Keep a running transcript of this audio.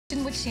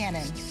with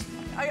Shannon.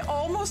 I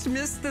almost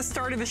missed the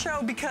start of the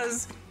show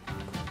because...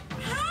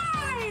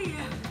 Hi!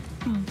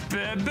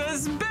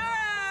 Beba's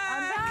back!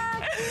 I'm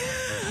back!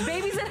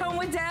 Baby's at home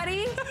with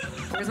Daddy.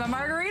 Where's my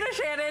margarita,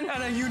 Shannon?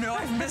 And you know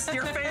I've missed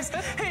your face.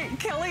 Hey,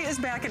 Kelly is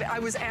back, and I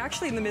was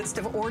actually in the midst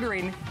of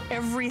ordering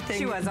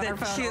everything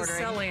that she is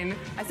selling.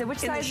 I said, which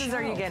sizes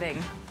are you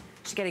getting?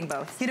 She's getting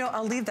both. You know,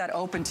 I'll leave that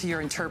open to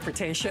your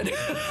interpretation.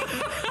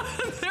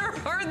 There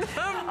are the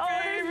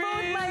babies.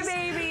 Both my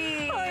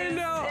babies. I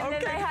know. And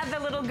then I had the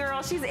little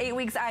girl. She's 8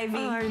 weeks, Ivy.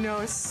 I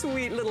know,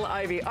 sweet little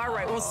Ivy. All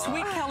right, well,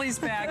 sweet Kelly's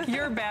back.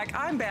 You're back.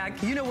 I'm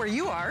back. You know where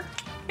you are.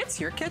 It's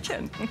your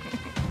kitchen.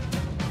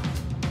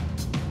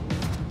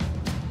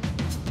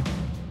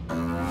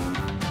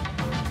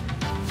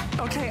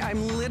 Okay,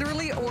 I'm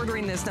literally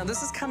ordering this. Now,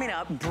 this is coming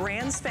up,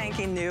 brand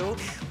spanking new.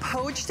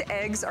 Poached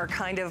eggs are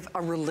kind of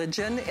a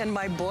religion in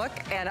my book,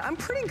 and I'm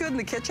pretty good in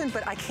the kitchen,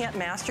 but I can't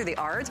master the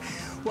art.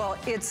 Well,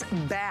 it's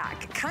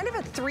back. Kind of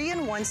a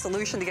 3-in-1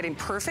 solution to getting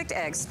perfect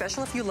eggs,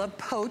 especially if you love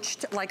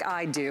poached like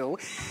I do.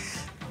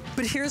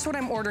 But here's what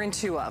I'm ordering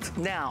 2 of.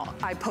 Now,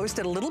 I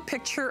posted a little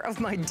picture of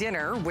my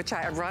dinner, which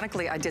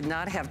ironically, I did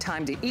not have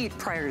time to eat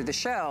prior to the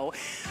show.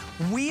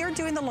 We are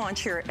doing the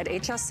launch here at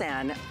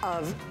HSN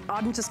of,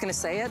 I'm just gonna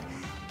say it,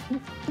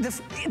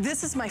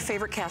 this is my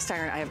favorite cast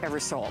iron I have ever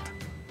sold,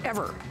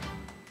 ever.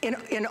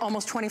 In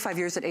almost 25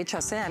 years at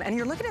HSN. And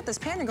you're looking at this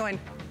pan and going,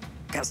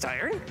 cast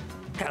iron?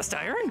 Cast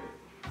iron?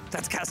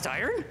 That's cast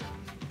iron?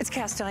 It's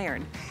cast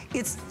iron.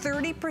 It's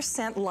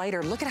 30%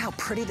 lighter. Look at how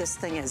pretty this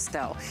thing is,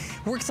 though.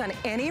 Works on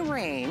any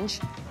range,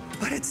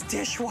 but it's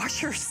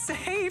dishwasher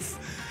safe.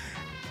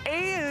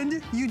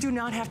 And you do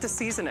not have to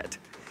season it.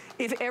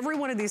 If every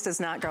one of these does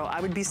not go,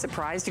 I would be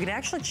surprised. You can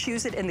actually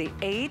choose it in the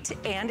 8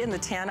 and in the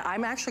 10.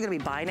 I'm actually gonna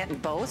be buying it in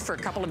both for a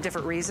couple of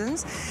different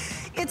reasons.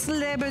 It's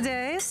Labor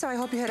Day, so I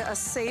hope you had a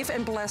safe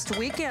and blessed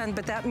weekend,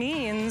 but that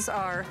means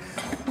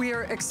we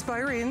are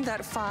expiring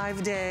that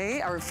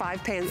 5-day, or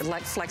 5-pay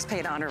flex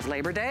pay in honor of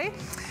Labor Day.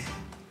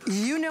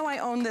 You know I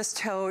own this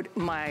tote.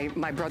 My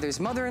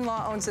brother's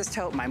mother-in-law owns this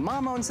tote. My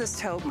mom owns this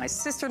tote. My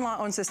sister-in-law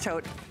owns this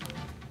tote.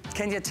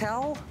 Can you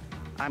tell?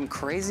 I'm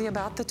crazy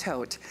about the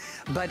tote,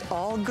 but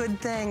all good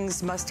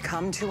things must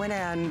come to an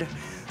end.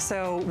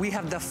 So we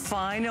have the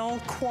final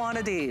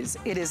quantities.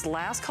 It is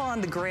last call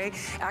on the gray.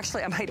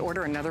 Actually, I might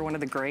order another one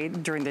of the gray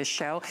during this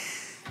show.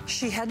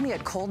 She had me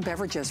at cold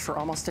beverages for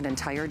almost an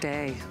entire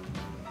day.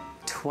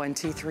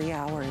 23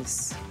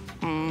 hours.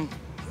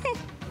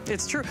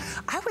 It's true.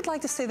 I would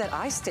like to say that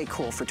I stay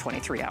cool for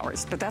 23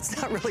 hours, but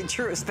that's not really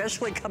true,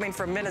 especially coming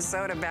from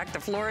Minnesota back to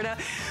Florida.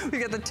 We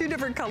got the 2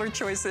 different color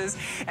choices.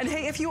 And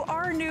hey, if you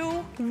are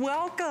new,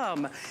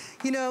 welcome.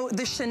 You know,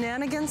 the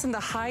shenanigans and the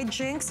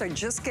hijinks are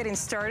just getting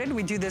started.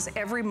 We do this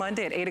every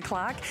Monday at 8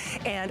 o'clock.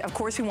 And of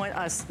course, we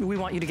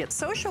want you to get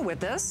social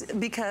with us,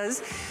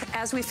 because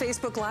as we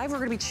Facebook Live, we're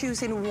gonna be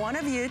choosing one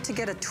of you to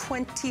get a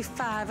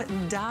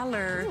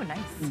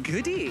 $25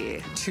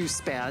 goodie to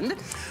spend.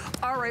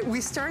 All right,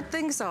 we start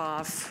things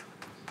off.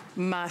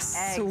 My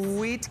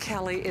sweet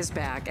Kelly is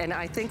back, and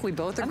I think we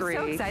both agree.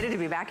 I'm so excited to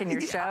be back in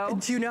your show.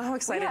 Do you know how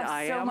excited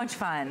I am? So much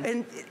fun.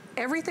 And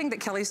everything that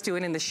Kelly's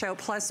doing in the show,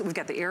 plus we've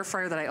got the air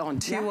fryer that I own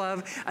 2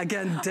 of.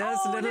 Again, Des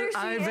little there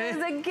Ivy. She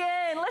is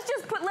again. Let's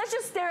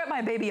just stare at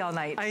my baby all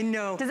night. I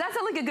know. Does that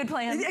sound like a good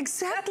plan?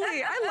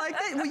 Exactly. I like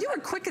that. Well, you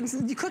were cooking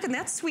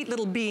that sweet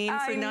little bean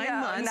for 9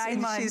 months. 9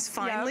 months. She's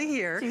finally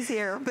here. She's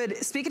here. But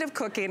speaking of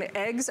cooking,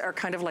 eggs are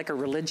kind of like a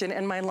religion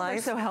in my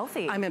life. They're so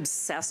healthy. I'm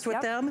obsessed with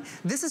them.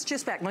 This is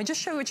just back. Let me just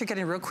show you what you're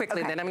getting real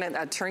quickly, then I'm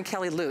gonna turn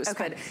Kelly loose.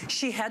 But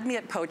she had me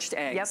at poached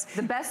eggs. Yep,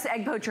 the best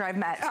egg poacher I've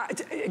met.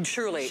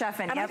 Truly.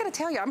 Chefing, and I gotta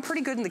tell you, I'm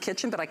pretty good in the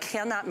kitchen, but I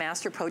cannot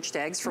master poached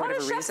eggs for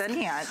whatever reason.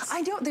 Can't.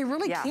 I don't, they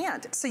really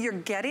can't. So you're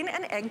getting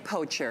an egg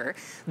poacher,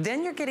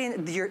 then you're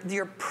getting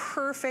your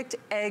perfect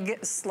egg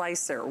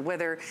slicer,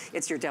 whether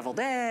it's your deviled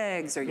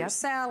eggs or your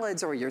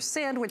salads or your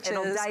sandwiches.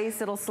 It'll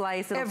dice, it'll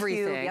slice, it'll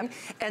everything.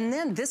 And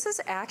then this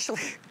is actually,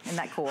 isn't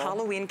that cool?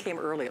 Halloween came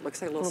early. It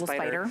looks like a little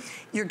spider.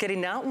 You're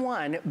getting not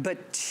 1,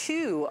 but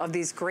 2 of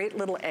these great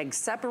little egg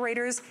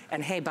separators.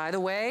 And hey, by the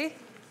way,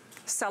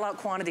 sellout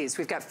quantities.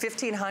 We've got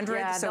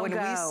 1,500, so when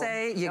we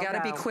say you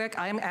gotta be quick,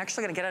 I'm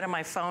actually gonna get it on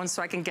my phone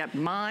so I can get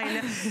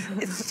mine.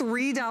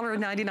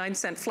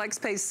 $3.99 flex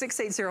pay,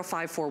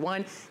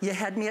 680541. You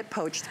had me at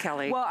poached,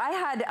 Kelly. Well, I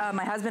had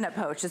my husband at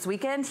poached this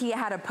weekend. He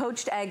had a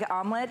poached egg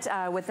omelet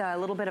with a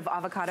little bit of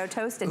avocado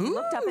toast, and he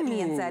looked up at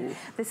me and said,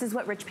 "This is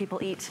what rich people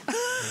eat."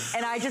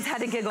 And I just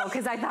had to giggle,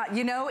 because I thought,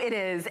 you know, it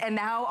is. And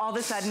now all of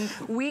a sudden,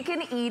 we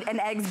can eat an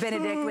Eggs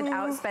Benedict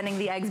without spending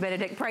the Eggs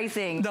Benedict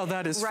pricing. No,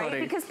 that is funny.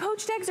 Right? Because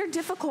poached eggs are delicious.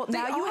 difficult.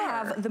 Now you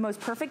have the most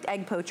perfect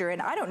egg poacher,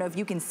 and I don't know if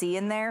you can see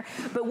in there,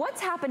 but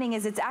what's happening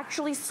is it's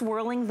actually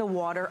swirling the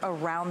water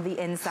around the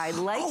inside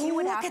like you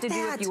would have to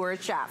do if you were a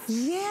chef.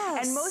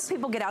 Yes. And most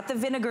people get out the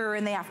vinegar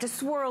and they have to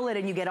swirl it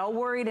and you get all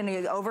worried and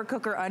you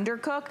overcook or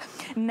undercook.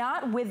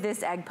 Not with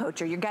this egg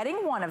poacher. You're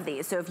getting one of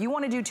these. So if you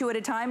want to do 2 at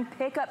a time,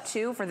 pick up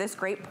 2 for this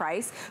great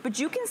price. But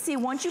you can see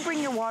once you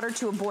bring your water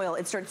to a boil,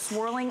 it starts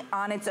swirling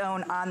on its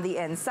own on the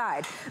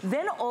inside.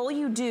 Then all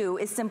you do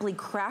is simply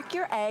crack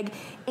your egg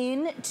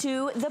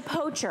into the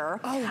poacher.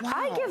 Oh, wow.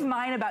 I give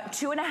mine about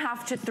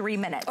 2.5 to 3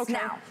 minutes. Okay.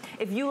 Now,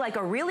 if you like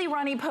a really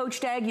runny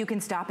poached egg, you can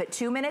stop at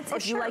 2 minutes.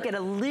 If you like it a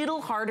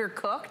little harder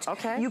cooked,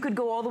 you could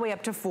go all the way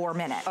up to 4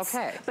 minutes.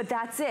 Okay. But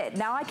that's it.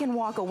 Now I can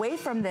walk away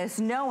from this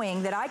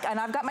knowing that and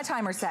I've got my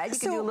timer set. You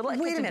can do a little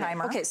kitchen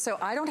timer. Okay, so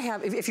I don't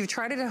have, if you've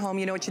tried it at home,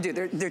 you know what you do.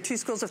 There are 2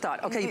 schools of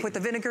thought. Okay, you put the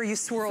vinegar, you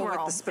swirl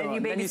with the spoon. And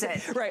you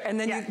babysit. Right, and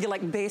then you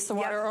like base the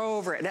water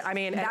over it. I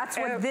mean, that's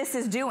what this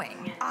is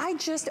doing. I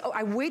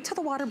wait till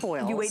the water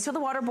boils. You wait till the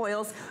water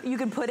boils. You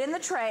can put in the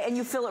tray and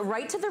you fill it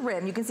right to the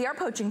rim. You can see our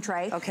poaching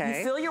tray. Okay.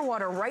 You fill your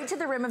water right to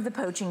the rim of the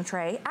poaching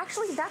tray.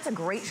 Actually, that's a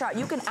great shot.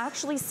 You can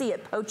actually see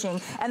it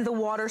poaching and the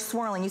water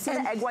swirling. You see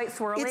the egg white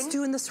swirling? It's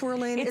doing the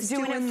swirling. It's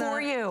doing it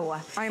for you.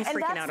 I'm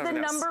freaking out over this.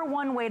 And that's the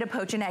 #1 way to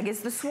poach an egg is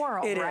the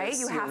swirl, right?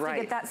 You have to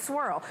get that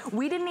swirl.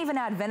 We didn't even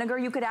add vinegar.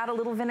 You could add a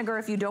little vinegar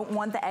if you don't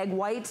want the egg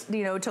white,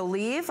 you know, to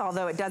leave,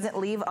 although it doesn't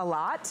leave a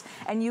lot.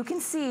 And you can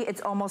see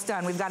it's almost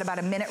done. We've got about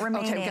a minute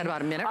remaining. Okay, we've got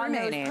about a minute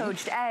remaining. Those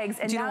poached eggs.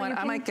 And do you now know what?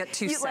 I might get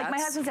 2 sets. Like my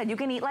husband said, you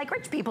can eat like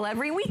rich people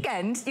every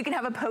weekend. You can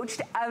have a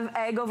poached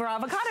egg over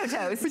avocado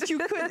toast. But you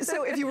could,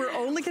 so if you were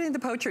only getting the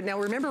poacher, now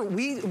remember,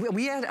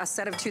 we had a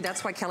set of 2.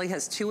 That's why Kelly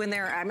has 2 in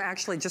there. I'm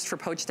actually, just for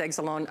poached eggs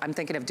alone, I'm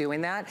thinking of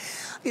doing that.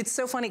 It's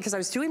so funny because I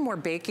was doing more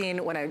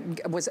baking when I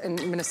was in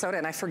Minnesota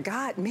and I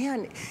forgot,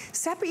 man,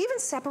 even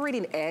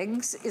separating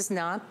eggs is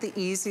not the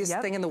easiest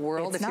thing in the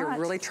world if you're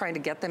really trying to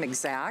get them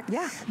exact.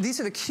 Yeah. These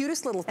are the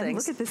cutest little things. And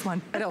look at this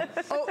one. I know.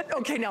 Oh,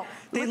 okay, now.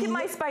 Look at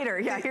my spider.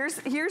 Yeah,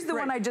 here's the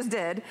one I just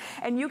did.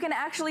 And you can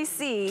actually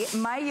see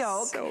my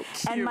yolk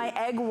and my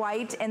egg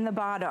white in the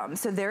bottom.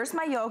 So there's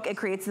my yolk. It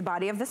creates the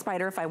body of the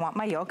spider. If I want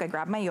my yolk, I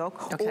grab my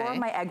yolk. Or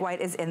my egg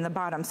white is in the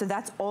bottom. So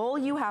that's all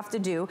you have to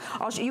do.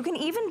 You can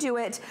even do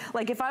it,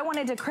 like if I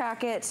wanted to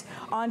crack it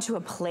onto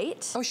a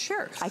plate. Oh,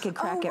 sure. I could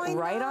crack it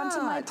right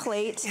onto my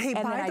plate. Hey,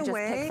 and by then I the just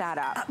way, pick that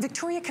up.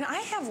 Victoria, can I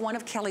have one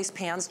of Kelly's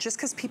pans just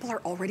because people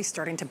are already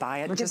starting to buy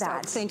it? Look at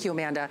that. Thank you,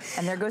 Amanda.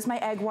 And there goes my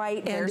egg white.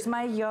 And there's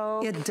my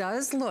yolk. It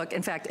does look,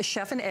 in fact,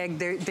 Chef and Egg,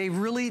 they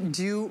really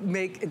do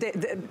make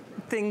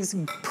things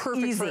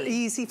perfect,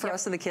 easy for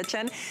us in the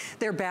kitchen.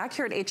 They're back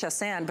here at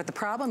HSN, but the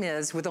problem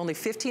is with only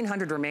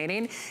 1,500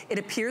 remaining, it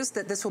appears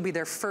that this will be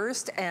their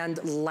first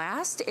and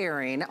last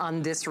airing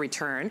on this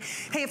return.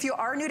 Hey, if you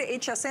are new to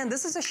HSN,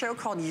 this is a show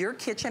called Your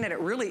Kitchen, and it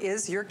really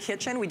is your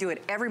kitchen. We do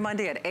it every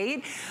Monday at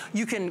 8.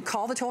 You can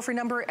call the toll-free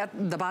number at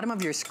the bottom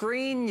of your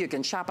screen. You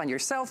can shop on your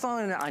cell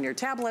phone, on your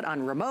tablet,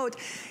 on remote.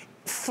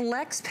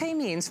 Flex pay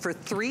means for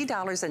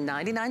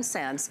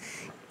 $3.99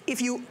 if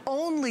you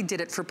only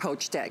did it for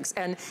poached eggs.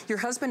 And your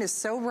husband is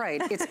so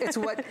right. It's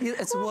what he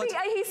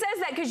says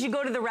that because you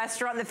go to the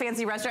restaurant, the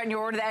fancy restaurant, and you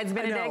order the eggs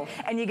Benedict,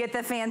 and you get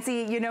the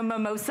fancy, you know,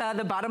 mimosa,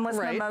 the bottomless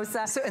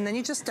mimosa. So, and then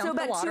you just dump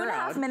the water out. So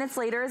about 2.5 minutes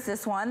later is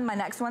this one. My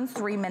next one's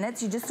 3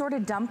 minutes. You just sort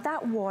of dump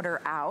that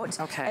water out.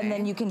 Okay. And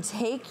then you can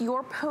take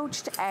your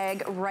poached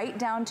egg right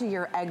down to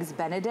your eggs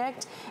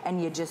Benedict,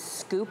 and you just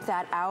scoop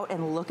that out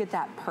and look at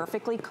that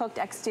perfectly cooked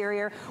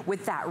exterior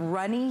with that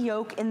runny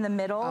yolk in the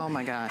middle. Oh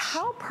my gosh.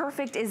 How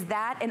perfect is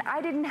that? And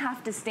I didn't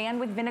have to stand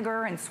with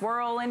vinegar and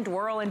swirl and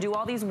twirl and do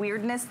all these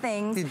weirdness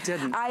things. You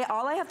didn't.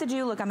 All I have to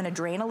do, look, I'm gonna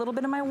drain a little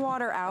bit of my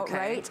water out,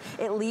 right?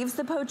 It leaves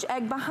the poached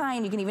egg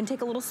behind. You can even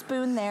take a little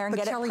spoon there and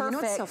get Kelly, it perfect.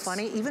 you know what's so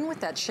funny? Even with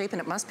that shape, and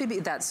it must be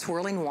that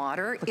swirling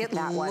water, it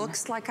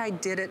looks like I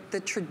did it the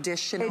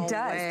traditional way. It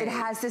does. It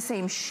has the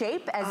same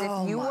shape as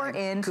if you were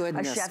in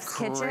a chef's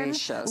kitchen.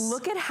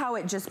 Look at how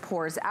it just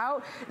pours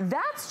out.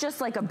 That's just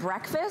like a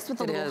breakfast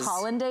with a little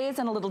hollandaise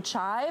and a little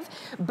chive.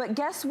 But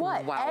guess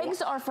what?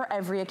 Eggs are for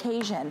every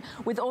occasion.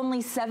 With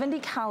only 70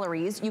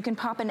 calories, you can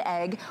pop an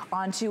egg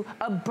onto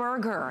a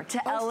burger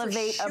to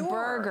elevate a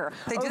burger.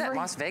 They do that in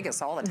Las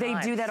Vegas all the time.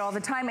 They do that all the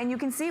time. And you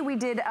can see we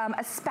did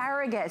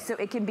asparagus, so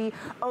it can be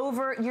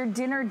over your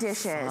dinner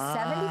dishes.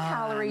 70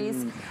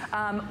 calories,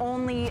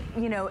 only,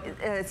 you know,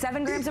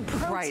 7 grams of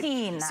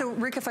protein. Right. So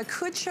Rick, if I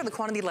could share the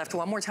quantity left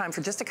one more time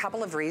for just a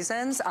couple of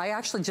reasons. I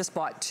actually just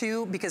bought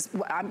 2 because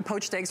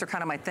poached eggs are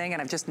kind of my thing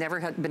and I've just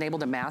never been able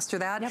to master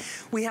that.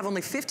 We have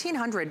only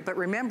 1,500, but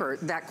remember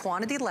that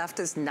quantity left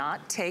does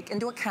not take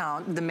into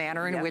account the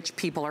manner in which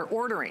people are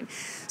ordering.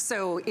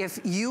 So if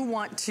you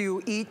want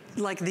to eat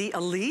like the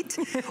elite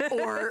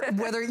or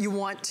whether you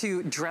want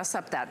to dress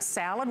up that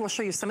salad, we'll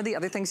show you some of the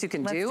other things you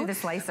can do. Let's do the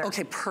slicer.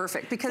 Okay,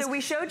 perfect. Because so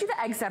we showed you the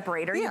egg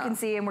separator, you can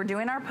see, and we're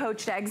doing our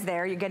poached eggs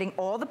there. You're getting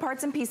all the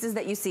parts and pieces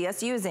that you see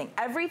us using.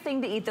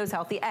 Everything to eat those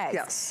healthy eggs.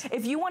 Yes.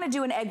 If you want to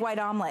do an egg white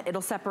omelet,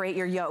 it'll separate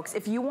your yolks.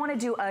 If you want to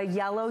do a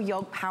yellow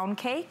yolk pound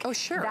cake,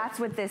 that's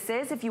what this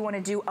is. If you want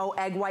to do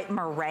egg white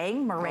meringue,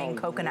 frying meringue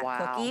coconut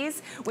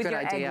cookies with your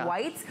egg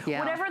whites.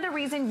 Whatever the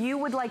reason you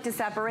would like to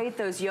separate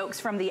those yolks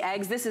from the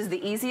eggs, this is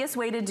the easiest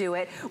way to do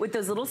it. With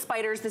those little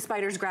spiders, the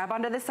spiders grab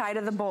onto the side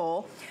of the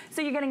bowl.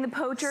 So you're getting the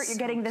poacher, you're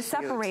getting the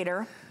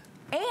separator.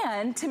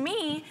 And to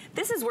me,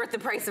 this is worth the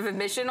price of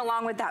admission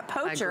along with that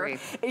poacher,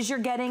 is you're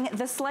getting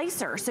the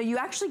slicer. So you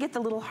actually get the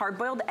little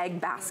hard-boiled egg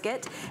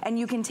basket, and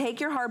you can take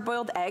your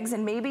hard-boiled eggs,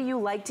 and maybe you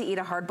like to eat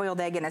a hard-boiled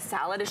egg in a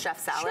salad, a chef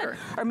salad,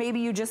 or maybe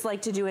you just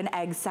like to do an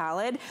egg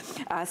salad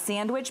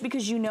sandwich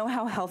because you know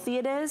how healthy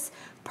it is.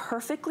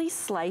 Perfectly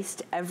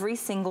sliced every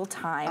single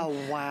time. Oh,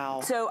 wow.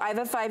 So I have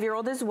a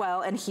 5-year-old as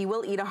well, and he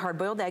will eat a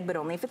hard-boiled egg, but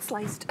only if it's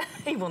sliced.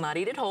 He will not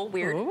eat it whole.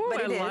 Weird,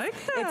 but it is.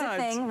 Like that. It's a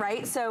thing,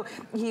 right? So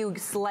you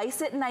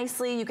slice it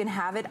nicely. You can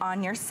have it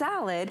on your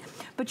salad,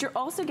 but you're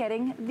also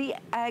getting the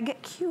egg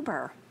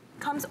cuber.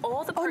 Comes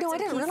all the parts I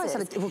didn't realize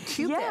that it will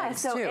cube the eggs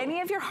so too.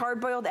 Any of your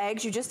hard-boiled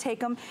eggs, you just take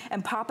them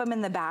and pop them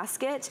in the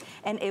basket,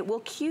 and it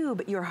will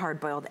cube your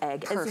hard-boiled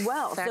egg as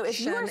well. So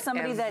if you are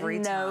somebody that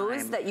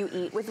knows that you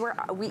eat with,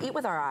 we eat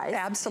with our eyes.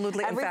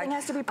 Absolutely. Everything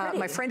has to be pretty.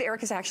 My friend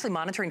Eric is actually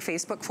monitoring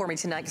Facebook for me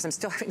tonight because I'm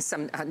still having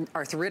some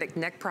arthritic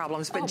neck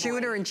problems. But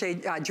Junior and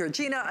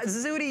Georgina,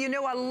 Zudi, you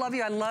know I love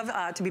you. I love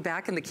to be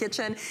back in the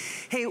kitchen.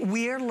 Hey,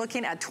 we are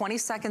looking at 20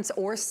 seconds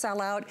or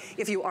sellout.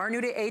 If you are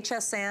new to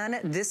HSN,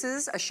 this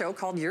is a show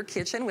called Your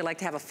Kitchen. We like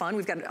to have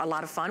we've got a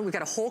lot of fun. We've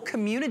got a whole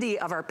community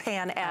of our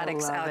pan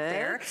addicts out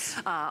there.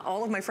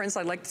 All of my friends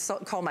I like to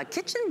call my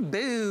kitchen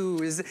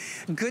boos.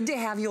 Good to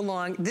have you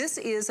along. This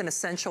is an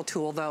essential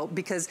tool though,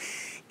 because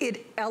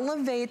it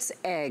elevates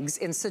eggs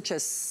in such a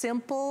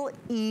simple,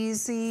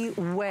 easy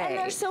way. And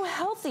they're so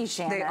healthy,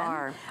 Shannon. They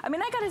are. I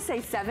mean, I gotta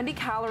say 70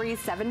 calories,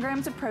 7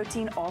 grams of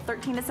protein, all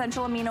 13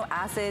 essential amino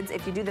acids.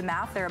 If you do the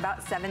math, they're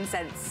about 7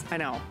 cents. I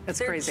know, it's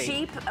crazy.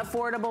 They're cheap,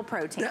 affordable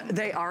protein.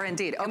 They are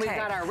indeed. Okay. And we've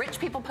got our rich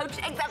people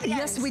poached eggs at the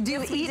Yes, end. we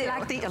do. Eat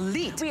like the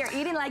elite. We are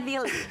eating like the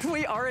elite.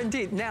 We are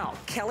indeed. Now,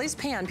 Kelly's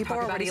pan, people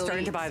are already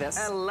starting to buy this.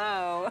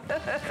 Hello.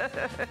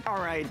 All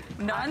right.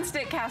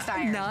 Non-stick cast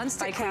iron.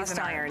 Non-stick cast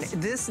iron.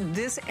 This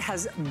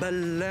has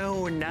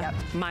blown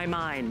my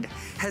mind.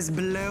 Has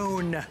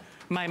blown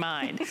my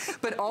mind.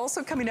 But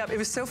also coming up, it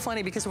was so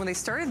funny because when they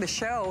started the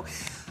show,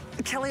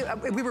 Kelly,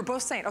 we were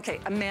both saying,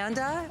 okay,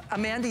 Amanda,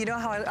 you know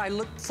how I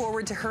look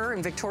forward to her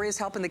and Victoria's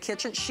help in the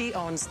kitchen? She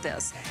owns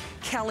this.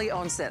 Kelly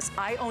owns this.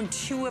 I own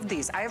 2 of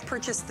these. I have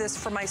purchased this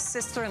for my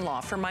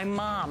sister-in-law, for my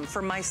mom,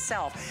 for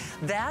myself.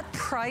 That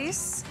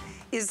price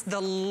is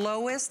the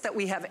lowest that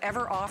we have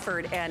ever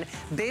offered, and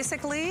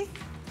basically,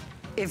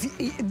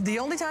 the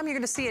only time you're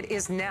gonna see it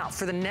is now.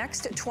 For the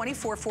next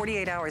 24,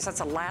 48 hours, that's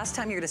the last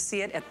time you're gonna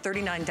see it at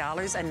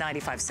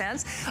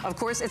 $39.95. Of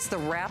course, it's the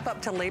wrap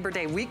up to Labor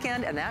Day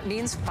weekend, and that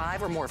means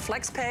 5 or more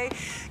flex pay.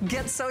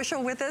 Get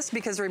social with us,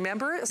 because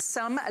remember,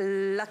 some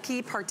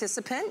lucky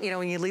participant, you know,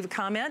 when you leave a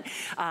comment,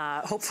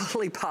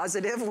 hopefully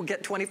positive, will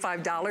get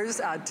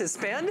 $25 to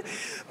spend.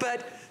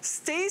 But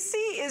Stacy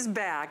is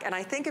back, and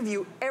I think of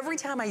you every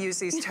time I use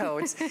these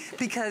totes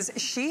because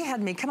she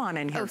had me, come on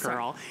in here,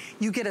 girl.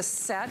 You get a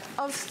set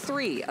of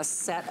 3,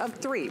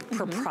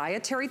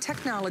 proprietary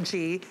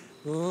technology,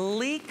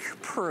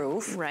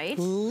 leak-proof. Right.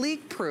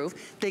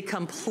 Leak-proof. They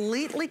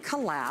completely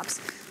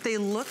collapse. They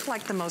look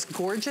like the most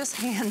gorgeous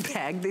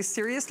handbag. They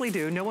seriously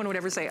do. No one would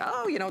ever say,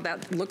 oh, you know,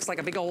 that looks like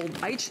a big old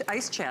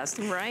ice chest.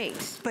 Right.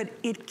 But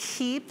it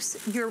keeps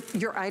your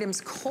items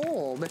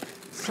cold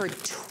for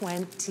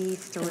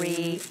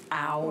 23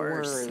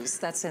 hours.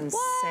 That's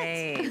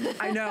insane. What?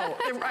 I know.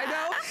 I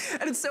know.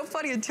 And it's so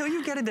funny. Until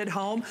you get it at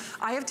home,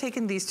 I have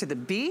taken these to the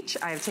beach.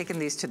 I have taken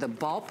these to the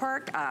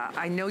ballpark.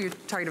 I know you're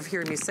tired of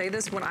hearing me say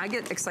this. When I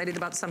get excited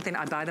about something,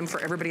 I buy them for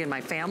everybody in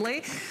my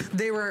family.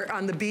 They were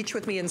on the beach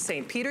with me in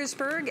St.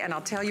 Petersburg, and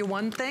I'll tell you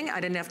one thing, I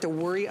didn't have to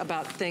worry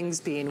about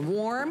things being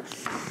warm.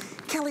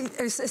 Kelly,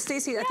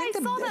 Stacey, I think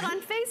I saw that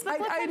on Facebook.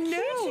 Look I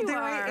know, there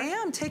I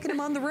am, taking them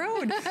on the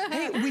road.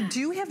 Hey, we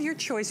do have your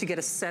choice. You get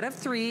a set of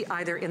 3,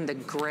 either in the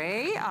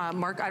gray,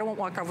 Mark, I don't want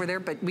to walk over there,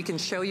 but we can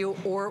show you,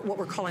 or what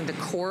we're calling the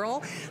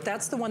coral.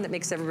 That's the one that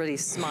makes everybody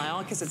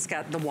smile, because it's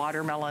got the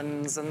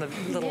watermelons and the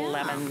little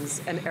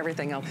lemons and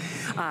everything else.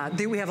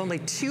 We have only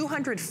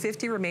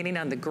 250 remaining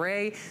on the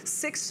gray,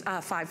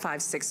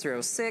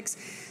 655606.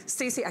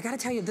 Stacey, I gotta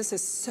tell you, this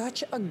is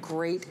such a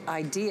great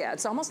idea.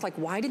 It's almost like,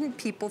 why didn't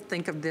people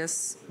think of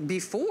this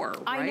before,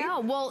 right? I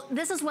know. Well,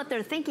 this is what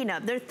they're thinking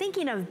of. They're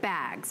thinking of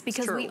bags,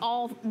 because we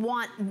all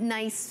want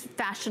nice,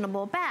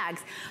 fashionable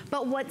bags.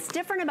 But what's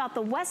different about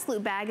the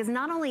Westloop bag is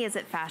not only is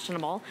it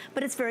fashionable,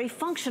 but it's very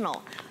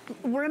functional.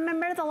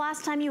 Remember the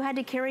last time you had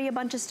to carry a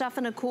bunch of stuff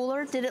in a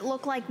cooler? Did it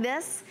look like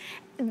this?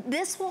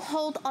 This will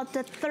hold up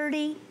to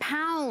 30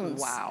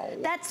 pounds. Wow.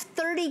 That's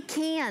 30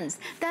 cans.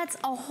 That's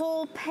a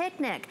whole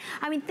picnic.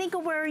 I mean, think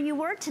of where you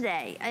were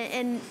today.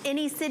 In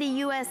any city,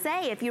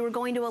 USA, if you were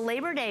going to a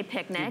Labor Day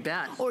picnic,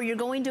 bet. or you're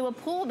going to a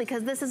pool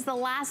because this is the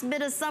last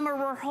bit of summer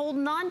we're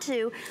holding on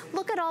to.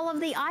 Look at all of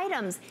the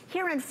items.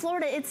 Here in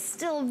Florida, it's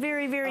still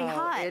very, very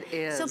hot. It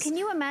is. So can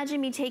you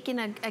imagine me taking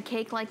a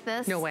cake like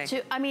this? No way.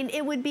 I mean,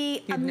 it would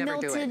be a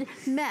melted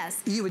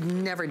mess. You would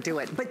never do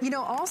it. But,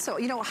 also,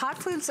 hot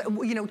foods,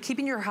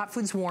 keeping your hot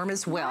foods warm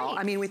as well. Right.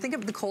 I mean, we think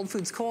of the cold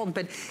foods cold,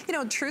 but,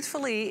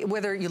 truthfully,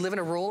 whether you live in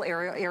a rural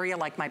area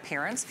like my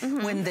parents,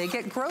 when they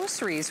get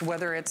groceries,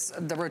 whether it's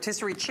the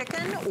rotisserie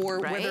chicken or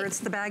whether it's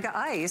the bag of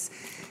ice,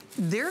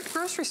 their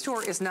grocery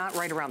store is not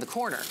right around the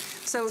corner.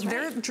 So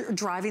they're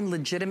driving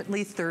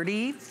legitimately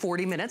 30,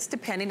 40 minutes,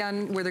 depending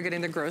on where they're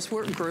getting their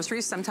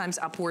groceries, sometimes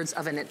upwards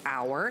of an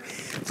hour.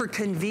 For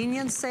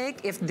convenience sake,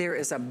 if there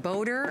is a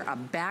boater, a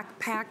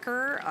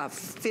backpacker, a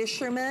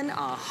fisherman,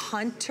 a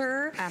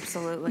hunter.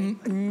 Absolutely.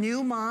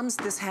 New moms,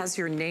 this has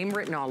your name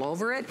written all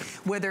over it,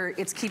 whether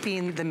it's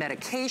keeping the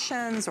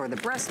medications or the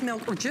breast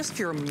milk or just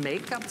your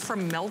makeup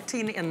from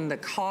melting in the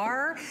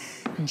car.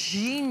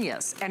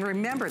 Genius. And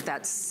remember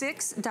that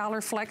 $6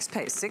 flex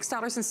pay,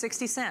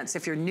 $6.60.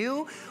 If you're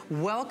new,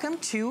 welcome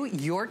to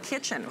your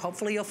kitchen.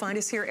 Hopefully you'll find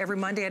us here every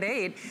Monday at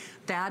 8.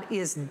 That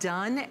is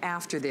done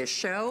after this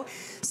show.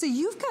 So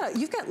you've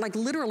got like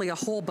literally a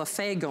whole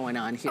buffet going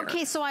on here.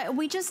 Okay, so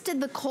we just did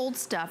the cold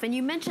stuff and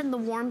you mentioned the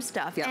warm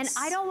stuff. Yes. And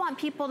I don't want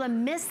people to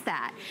miss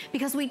that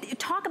because we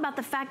talk about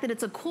the fact that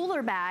it's a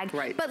cooler bag.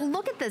 Right. But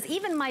look at this,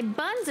 even my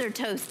buns are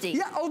toasty.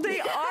 Yeah, oh they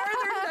are,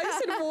 they're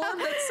nice and warm,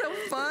 that's so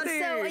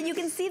funny. So you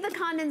can see the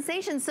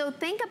condensation. So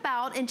think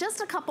about, in just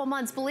a couple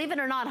months, believe it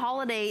or not,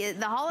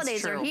 the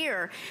holidays are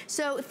here.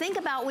 So think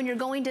about when you're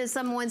going to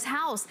someone's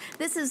house.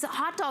 This is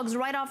hot dogs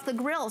right off the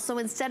grill. So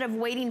instead of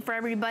waiting for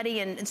everybody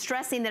and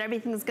stressing that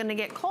everything's gonna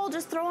get cold,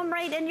 just throw them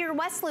right in your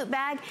Westloop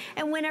bag.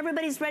 And when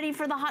everybody's ready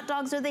for the hot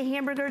dogs or the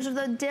hamburgers or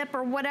the dip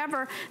or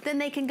whatever, then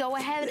they can go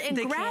ahead and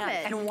grab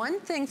it. And one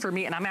thing for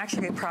me, and I'm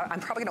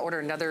probably gonna order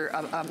another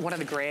one of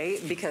the gray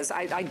because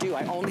I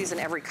own these in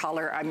every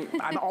color.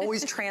 I'm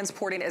always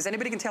transporting. As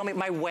anybody can tell me,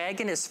 my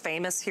wagon is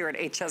famous here at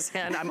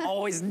HSN. I'm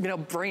always,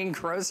 bringing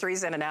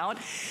groceries in and out.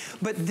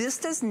 But this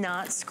does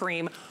not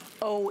scream,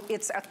 oh,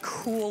 it's a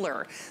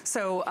cooler.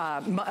 So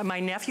my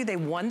nephew, they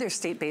won their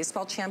state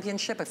baseball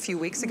championship a few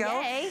weeks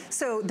ago. Yay.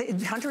 So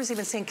Hunter was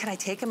even saying, can I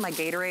take him my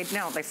Gatorade?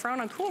 No, they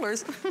frown on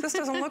coolers. This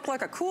doesn't look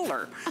like a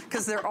cooler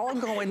because they're all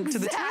going to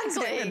the Twins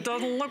game. It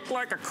doesn't look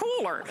like a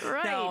cooler.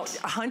 Right. Now,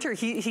 Hunter,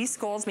 he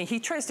scolds me. He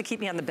tries to keep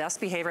me on the best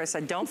behavior. I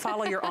said, don't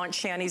follow your Aunt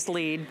Shanny's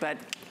lead, but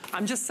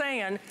I'm just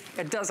saying,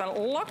 it doesn't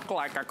look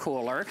like a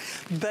cooler,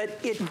 but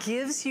it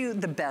gives you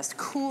the best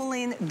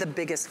cooling, the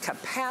biggest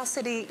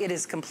capacity. It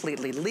is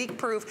completely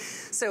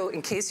leak-proof. So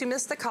in case you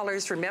missed the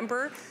colors,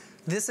 remember,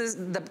 this is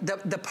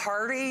the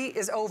party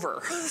is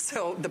over.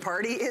 So the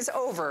party is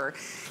over.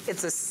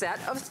 It's a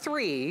set of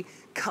 3,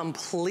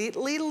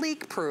 completely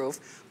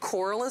leak-proof.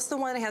 Coral is the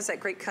one that has that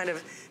great kind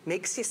of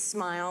makes you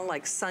smile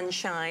like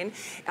sunshine,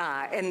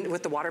 and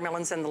with the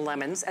watermelons and the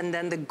lemons. And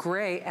then the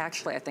gray,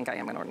 actually, I think I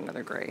am gonna order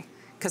another gray.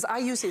 Because I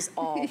use these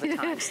all the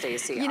time,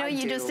 Stacey.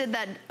 You just did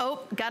that,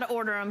 gotta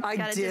order them,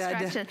 got a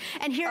distraction.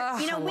 And here,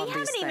 we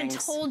haven't even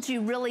told you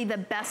really the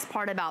best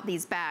part about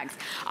these bags.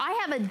 I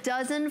have a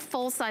dozen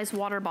full-size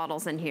water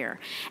bottles in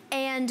here.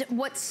 And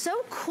what's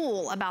so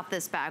cool about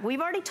this bag, we've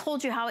already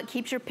told you how it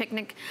keeps your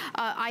picnic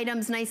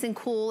items nice and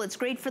cool. It's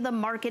great for the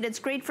market. It's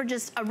great for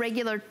just a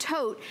regular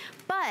tote.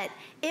 But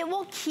it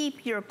will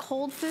keep your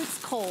cold foods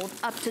cold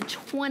up to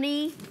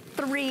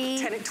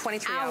 23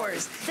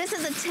 hours. This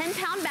is a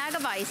 10-pound bag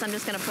of ice I'm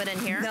just gonna put in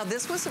here. Now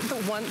this was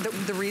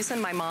the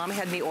reason my mom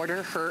had me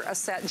order her a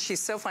set, and she's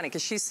so funny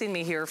because she's seen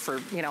me here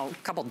for, a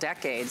couple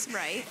decades.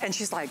 Right. And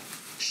she's like,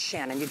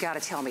 Shannon, you gotta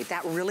tell me,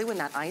 that really, when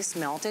that ice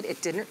melted,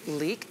 it didn't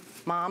leak?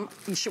 Mom,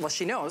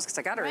 she knows because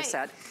I got her a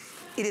set.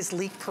 It is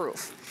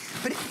leak-proof.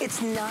 But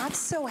it's not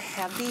so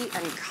heavy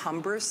and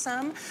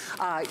cumbersome.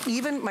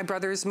 Even my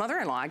brother's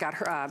mother-in-law, I got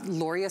her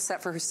Lori a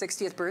set for her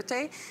 60th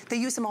birthday. They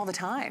use them all the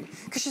time.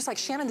 Because she's like,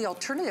 Shannon, the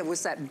alternative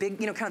was that big,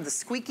 kind of the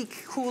squeaky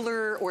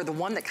cooler or the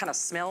one that kind of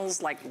smells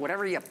like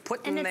whatever you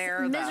put in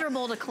there. And it's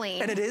miserable to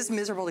clean. And it is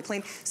miserable to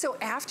clean. So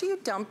after you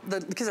dump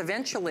because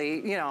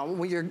eventually,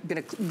 when you're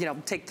gonna,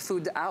 take the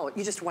food out,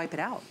 you just wipe it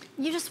out.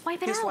 You just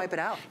wipe it out. You just wipe it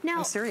out. Now,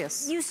 I'm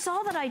serious. You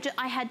saw that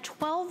I had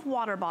 12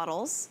 water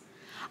bottles.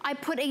 I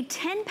put a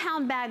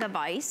 10-pound bag of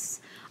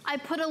ice. I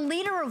put a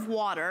liter of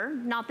water,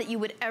 not that you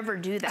would ever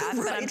do that,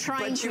 but I'm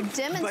trying to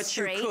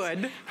demonstrate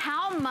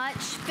how much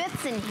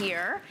fits in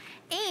here,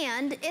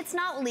 and it's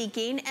not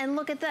leaking, and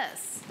look at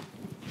this.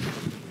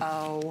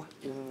 Oh,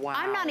 wow.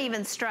 I'm not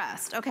even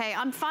stressed, okay?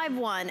 I'm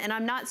 5'1", and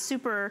I'm not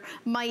super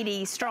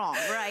mighty strong,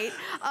 right?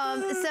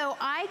 So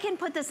I can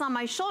put this on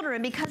my shoulder,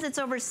 and because it's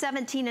over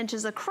 17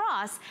 inches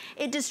across,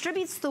 it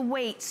distributes the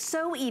weight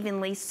so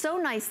evenly, so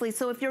nicely.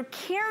 So if you're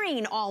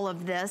carrying all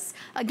of this,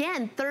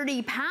 again,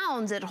 30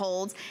 pounds it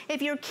holds.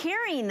 If you're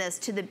carrying this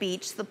to the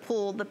beach, the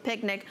pool, the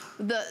picnic,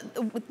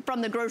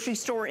 from the grocery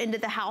store into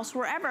the house,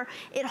 wherever,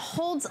 it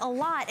holds a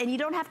lot, and you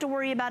don't have to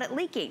worry about it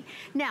leaking.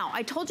 Now,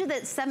 I told you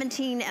that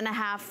 17 and a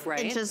half 1.5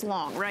 inches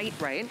long, right?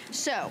 Right.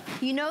 So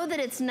you know that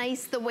it's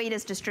nice the way it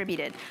is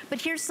distributed.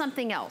 But here's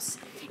something else.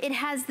 It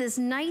has this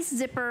nice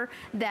zipper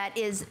that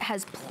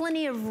has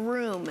plenty of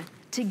room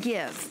to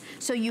give,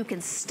 so you can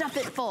stuff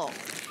it full.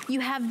 You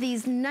have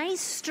these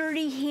nice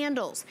sturdy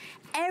handles.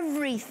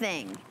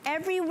 Everything,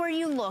 everywhere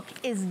you look,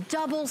 is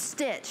double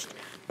stitched.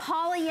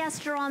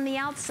 Polyester on the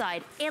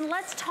outside. And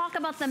let's talk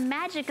about the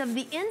magic of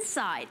the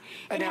inside.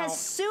 It has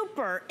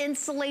super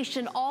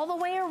insulation all the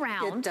way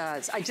around. It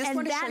does. I just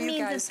want to show you guys. And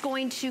that means it's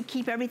going to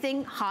keep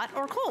everything hot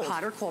or cold.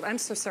 Hot or cold. I'm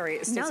so sorry.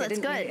 No, that's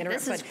good.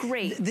 This is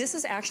great. This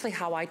is actually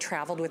how I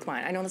traveled with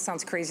mine. I know this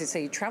sounds crazy to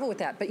say you travel with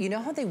that, but you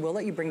know how they will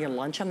let you bring your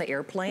lunch on the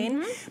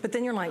airplane? But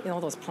then you're like, you know,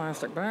 those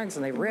plastic bags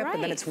and they rip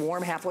and then it's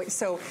warm halfway.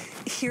 So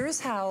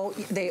here's how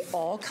they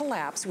all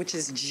collapse, which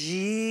is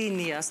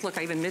genius. Look,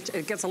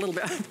 it gets a little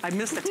bit, I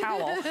missed the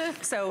towel.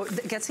 So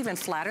it gets even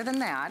flatter than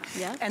that.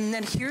 Yeah. And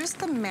then here's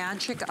the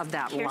magic of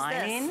that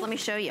lining. Let me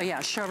show you.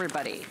 Yeah, show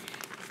everybody.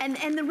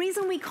 And the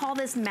reason we call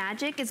this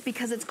magic is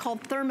because it's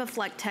called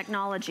Thermoflex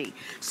technology.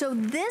 So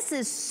this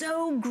is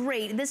so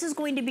great. This is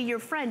going to be your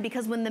friend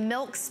because when the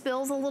milk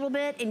spills a little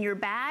bit in your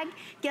bag,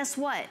 guess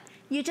what?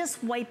 You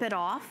just wipe it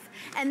off,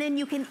 and then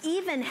you can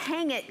even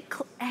hang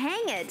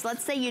it.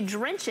 Let's say you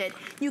drench it,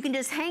 you can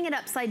just hang it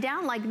upside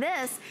down like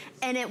this,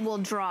 and it will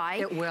dry.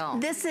 It will.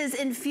 This is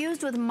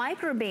infused with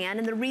microban,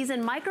 and the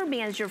reason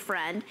microban is your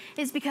friend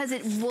is because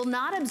it will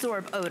not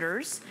absorb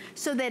odors,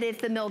 so that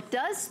if the milk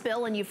does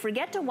spill and you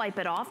forget to wipe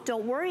it off,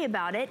 don't worry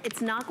about it.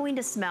 It's not going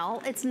to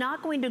smell. It's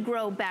not going to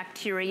grow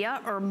bacteria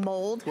or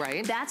mold.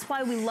 Right. That's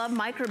why we love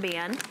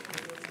microban.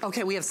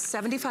 Okay, we have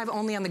 75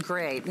 only on the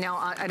gray.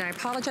 Now, and I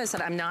apologize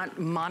that I'm not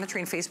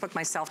monitoring Facebook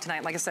myself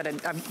tonight. Like I said,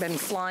 I've been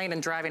flying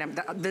and driving.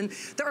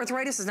 The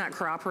arthritis is not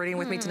cooperating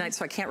with me tonight,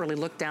 so I can't really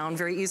look down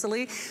very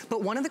easily.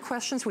 But one of the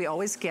questions we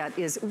always get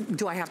is,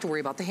 do I have to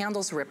worry about the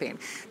handles ripping?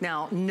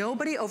 Now,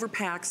 nobody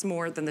overpacks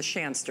more than the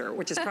Shanster,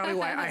 which is probably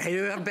why I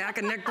have back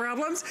and neck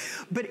problems.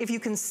 But if you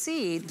can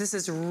see, this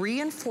is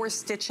reinforced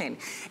stitching.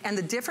 And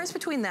the difference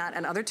between that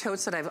and other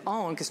totes that I've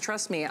owned, because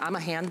trust me, I'm a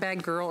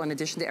handbag girl in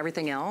addition to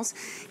everything else,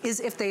 is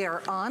if they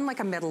are on like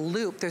a metal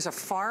loop, there's a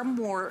far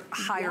more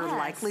higher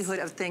likelihood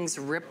of things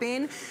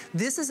ripping.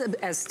 This is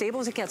as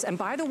stable as it gets. And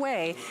by the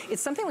way,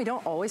 it's something we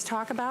don't always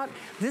talk about.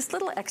 This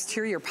little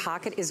exterior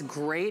pocket is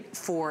great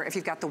for if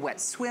you've got the wet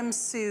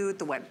swimsuit,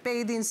 the wet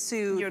bathing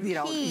suit,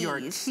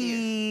 your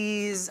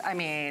keys. I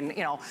mean,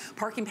 you know,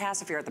 parking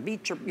pass if you're at the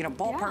beach or, you know,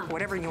 ballpark,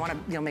 whatever, and you want to,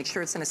 you know, make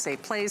sure it's in a safe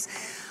place.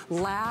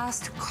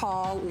 Last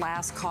call,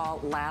 last call,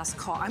 last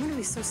call. I'm going to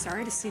be so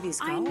sorry to see these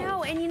go. I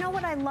know, and you know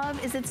what I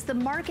love is it's the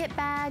market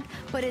bag,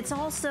 but it's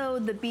also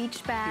the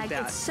beach bag.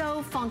 It's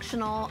so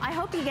functional. I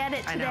hope you get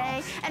it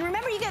today. And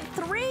remember, you get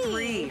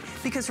three.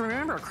 Because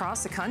remember,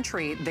 across the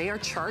country, they are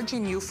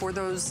charging you for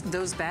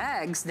those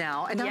bags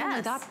now. And not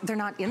only that, they're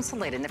not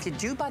insulated. And if you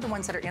do buy the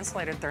ones that are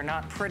insulated, they're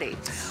not pretty.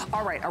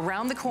 All right,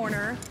 around the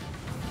corner,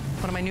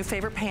 one of my new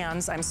favorite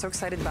pans. I'm so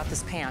excited about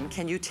this pan.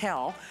 Can you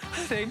tell?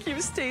 Thank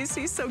you,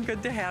 Stacy. So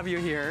good to have you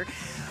here.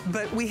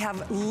 But we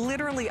have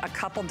literally a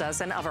couple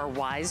dozen of our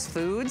Wise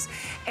foods.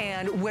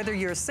 And whether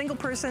you're a single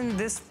person,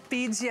 this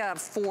feeds you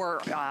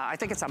for, I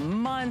think it's a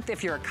month.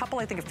 If you're a couple,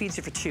 I think it feeds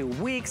you for 2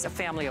 weeks. A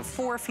family of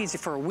 4 feeds you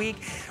for a week.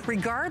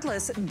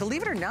 Regardless,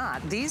 believe it or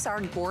not, these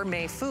are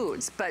gourmet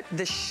foods. But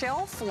the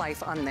shelf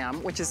life on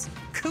them, which is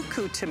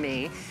cuckoo to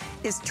me,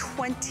 is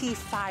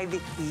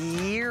 25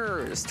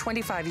 years,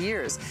 25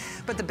 years.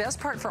 But the best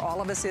part for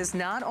all of us is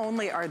not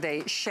only are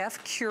they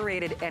chef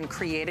curated and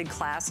created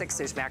classics,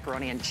 there's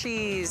macaroni and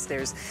cheese,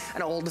 there's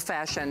an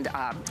old-fashioned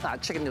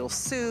chicken noodle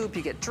soup,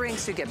 you get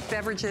drinks, you get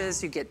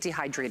beverages, you get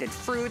dehydrated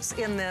fruits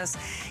in this.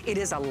 It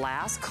is a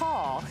last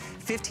call,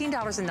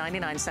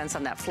 $15.99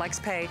 on that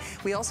FlexPay.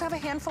 We also have a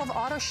handful of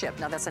auto ship.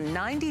 Now that's a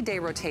 90-day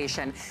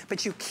rotation,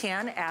 but you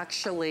can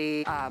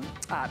actually,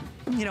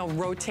 you know,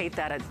 rotate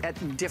that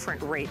at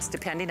different rates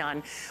depending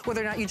on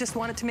whether or not you just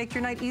want it to make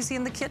your night easy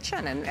in the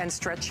kitchen and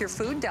stretch your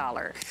food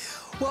dollar.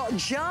 Well,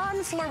 John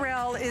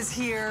Florell is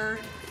here,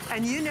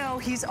 and you know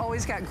he's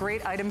always got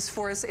great items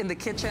for us in the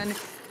kitchen.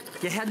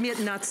 You had me at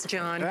nuts,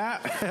 John.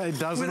 It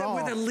does it all.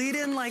 With a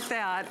lead-in like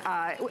that,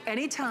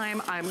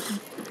 anytime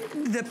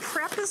the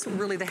prep is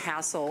really the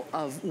hassle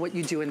of what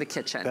you do in the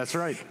kitchen. That's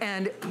right.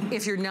 And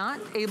if you're not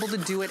able to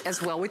do it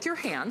as well with your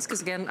hands,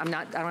 because again, I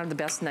don't have the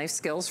best knife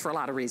skills for a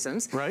lot of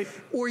reasons. Right.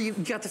 Or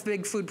you've got the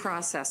big food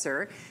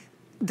processor,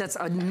 that's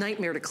a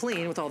nightmare to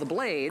clean with all the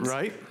blades.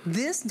 Right.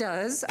 This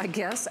does, I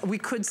guess, we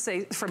could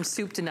say from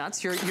soup to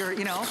nuts. Your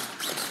you know,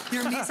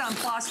 your mise en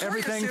place.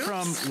 Everything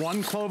from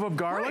 1 clove of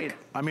garlic. Right.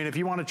 I mean, if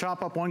you want to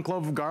chop up 1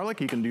 clove of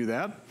garlic, you can do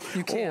that.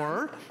 You can.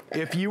 Or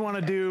if you want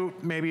to do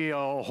maybe a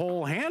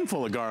whole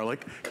handful of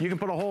garlic, you can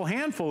put a whole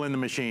handful in the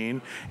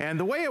machine. And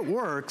the way it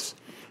works,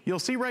 you'll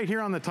see right here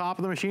on the top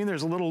of the machine,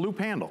 there's a little loop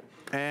handle.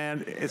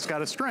 And it's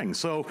got a string.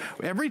 So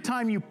every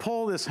time you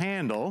pull this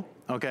handle,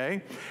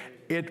 okay,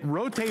 it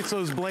rotates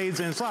those blades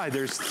inside.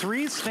 There's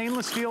 3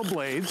 stainless steel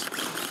blades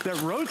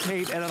that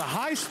rotate at a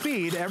high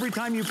speed every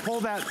time you pull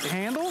that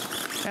handle.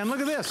 And look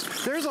at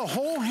this. There's a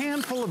whole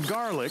handful of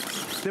garlic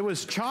that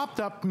was chopped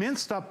up,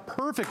 minced up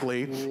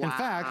perfectly. Wow. In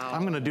fact,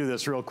 I'm gonna do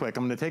this real quick.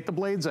 I'm gonna take the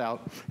blades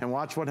out and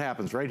watch what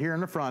happens right here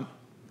in the front.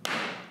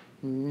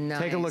 Nice.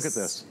 Take a look at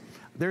this.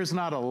 There's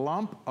not a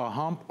lump, a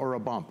hump, or a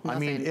bump.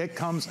 Nothing. I mean, it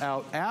comes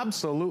out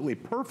absolutely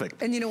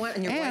perfect. And you know what?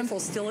 And your wife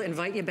will still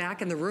invite you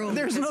back in the room.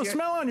 There's no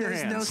smell on your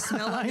hands. There's no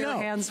smell on your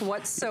hands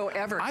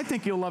whatsoever. I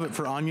think you'll love it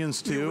for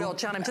onions, too. You will.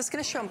 John, I'm just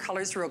going to show them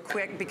colors real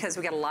quick because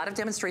we got a lot of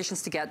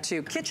demonstrations to get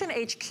to. Kitchen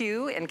HQ,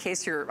 in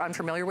case you're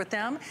unfamiliar with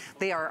them,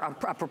 they are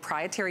a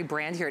proprietary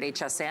brand here at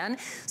HSN.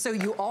 So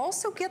you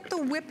also get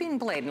the whipping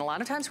blade. And a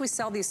lot of times we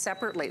sell these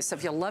separately. So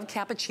if you love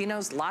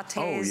cappuccinos,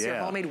 lattes, your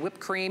homemade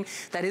whipped cream,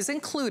 that is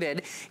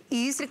included.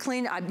 Easy to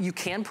clean. You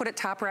can put it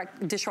top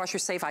rack, dishwasher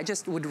safe. I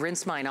just would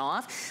rinse mine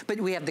off. But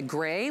we have the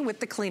gray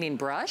with the cleaning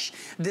brush,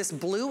 this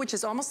blue, which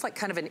is almost like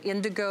kind of an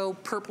indigo,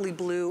 purpley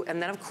blue,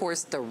 and then of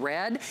course the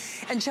red.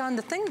 And John,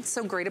 the thing that's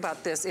so great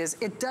about this is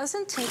it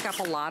doesn't take up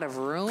a lot of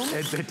room.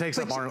 It takes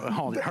up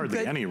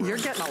hardly any room. You're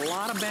getting a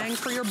lot of bang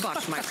for your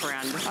buck, my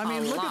friend. I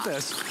mean, look at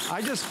this.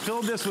 I just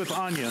filled this with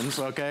onions,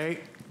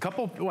 okay?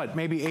 Couple, what,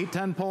 maybe 8,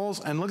 10 pulls,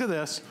 and look at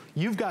this.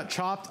 You've got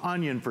chopped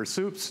onion for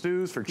soups,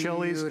 stews, for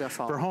chilies,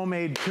 for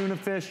homemade tuna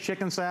fish,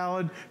 chicken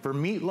salad, for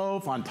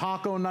meatloaf on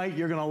taco night.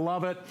 You're gonna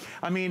love it.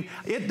 I mean,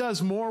 it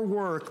does more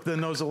work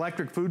than those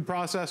electric food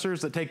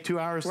processors that take 2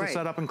 hours to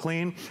set up and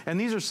clean, and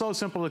these are so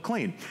simple to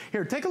clean.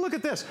 Here, take a look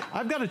at this.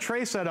 I've got a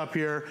tray set up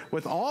here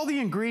with all the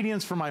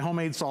ingredients for my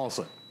homemade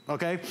salsa.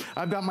 Okay,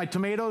 I've got my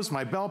tomatoes,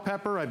 my bell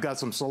pepper, I've got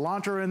some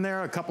cilantro in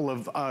there, a couple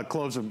of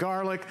cloves of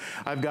garlic,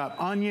 I've got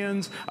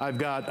onions, I've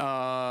got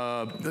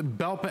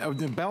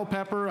bell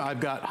pepper, I've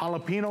got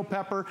jalapeno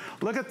pepper.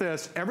 Look at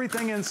this,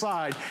 everything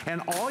inside,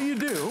 and all you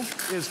do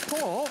is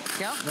pull,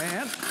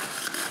 man,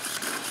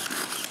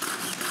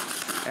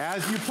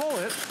 as you pull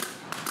it,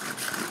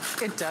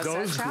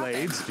 those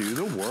blades do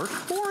the work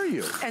for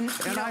you. And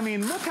I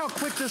mean, look how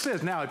quick this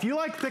is. Now, if you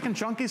like thick and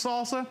chunky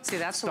salsa,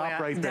 stop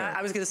right there.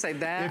 I was going to say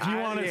that. If you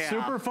want it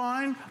super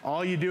fine,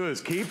 all you do is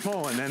keep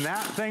pulling, and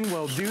that thing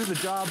will do the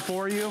job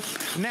for you.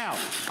 Now,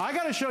 I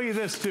got to show you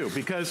this too,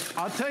 because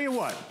I'll tell you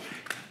what.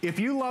 If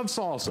you love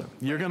salsa,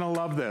 you're gonna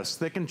love this,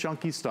 thick and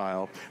chunky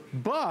style,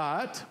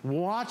 but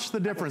watch the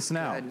difference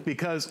now,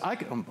 because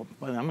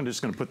I'm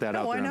just gonna put that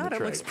out there on the tray.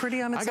 It looks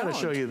pretty on its own. I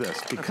gotta show you this,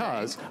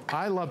 because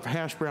I love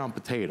hash brown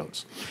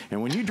potatoes.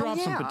 And when you drop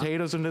some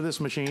potatoes into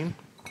this machine,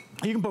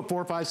 you can put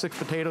 4, 5, 6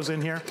 potatoes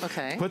in here.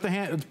 Okay. Put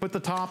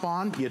the top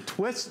on, you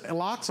twist, it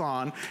locks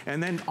on,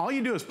 and then all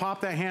you do is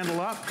pop that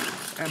handle up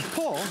and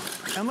pull,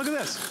 and look at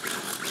this.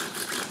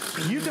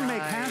 You can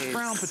make hash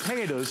brown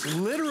potatoes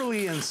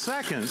literally in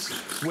seconds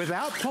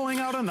without pulling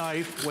out a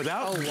knife,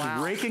 without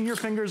raking your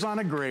fingers on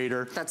a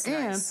grater. That's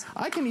nice. And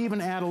I can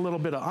even add a little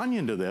bit of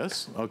onion to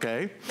this,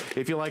 okay?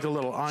 If you like a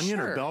little onion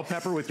or bell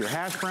pepper with your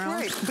hash browns.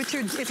 Right, but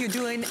if you're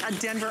doing a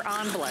Denver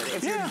omelet,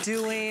 if you're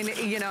doing,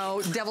 you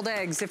know, deviled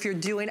eggs, if you're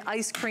doing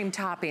ice cream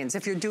toppings,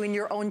 if you're doing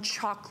your own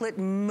chocolate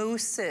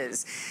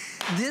mousses,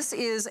 this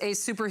is a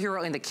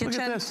superhero in the kitchen.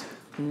 Look at this.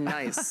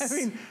 Nice. I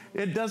mean,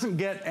 it doesn't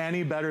get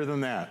any better than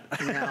that.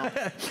 No.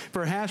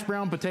 For hash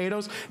brown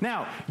potatoes.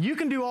 Now, you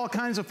can do all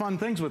kinds of fun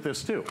things with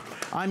this too.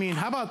 I mean,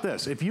 how about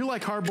this? If you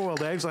like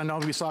hard-boiled eggs, I know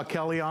we saw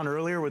Kelly on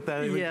earlier with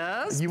that.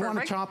 Yes, you want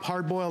to chop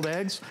hard-boiled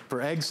eggs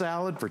for egg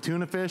salad, for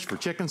tuna fish, for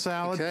chicken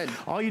salad. Good.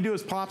 All you do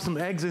is pop some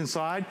eggs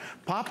inside,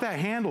 pop that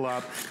handle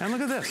up, and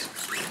look at this.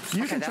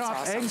 You can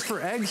chop eggs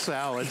for egg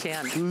salad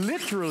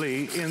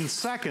literally in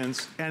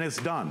seconds, and it's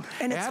done.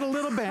 And add a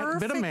little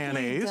bit of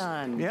mayonnaise.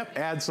 Yep,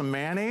 add some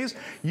mayonnaise.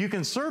 You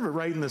can serve it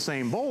right in the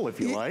same bowl if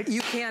you like.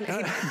 You can.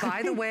 Hey,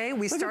 by the way,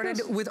 we started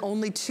with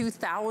only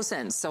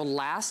 2,000. So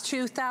last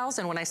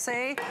 2,000, when I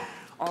say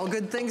all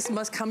good things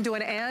must come to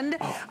an end.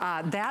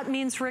 That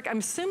means, Rick, I'm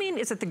assuming,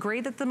 is it the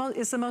gray that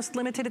is the most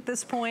limited at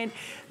this point?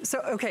 So,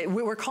 okay,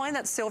 we're calling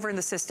that silver in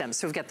the system.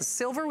 So we've got the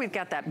silver, we've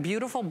got that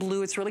beautiful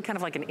blue. It's really kind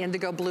of like an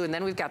indigo blue, and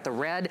then we've got the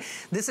red.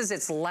 This is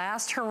its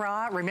last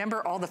hurrah.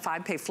 Remember, all the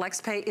 5-pay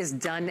flex pay is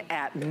done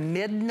at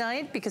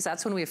midnight, because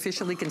that's when we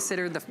officially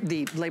consider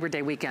the Labor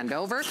Day weekend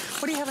over.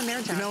 What do you have in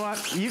there, John? You know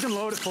what? You can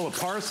load it full of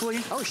parsley.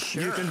 Oh,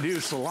 sure. You can do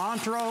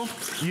cilantro.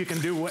 You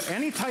can do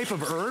any type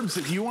of herbs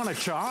that you want to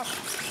chop.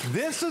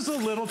 This is a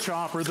little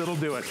chopper that'll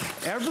do it.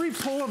 Every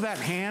pull of that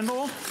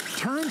handle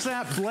turns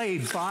that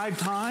blade 5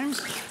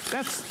 times.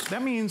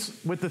 That means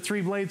with the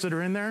 3 blades that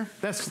are in there,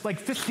 that's like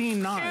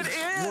 15 knives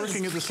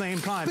working at the same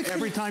time.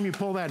 Every time you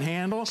pull that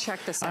handle.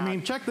 Check this out. I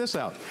mean, check this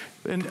out.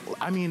 And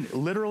I mean,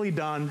 literally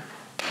done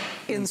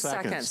in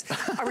seconds.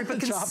 All right, but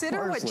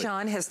consider what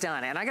John has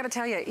done. And I got to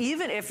tell you,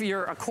 even if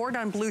you're a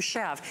cordon bleu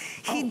chef,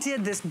 he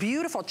did this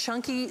beautiful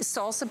chunky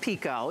salsa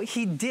pico.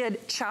 He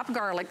did chopped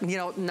garlic, you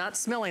know, not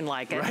smelling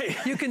like it.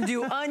 Right. You can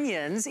do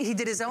onions. He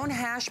did his own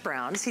hash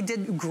browns. He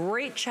did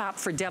great chop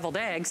for deviled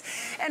eggs.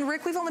 And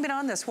Rick, we've only been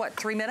on this, what,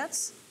 3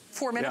 minutes?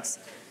 4 minutes?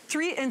 Yeah.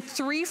 in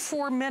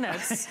 3-4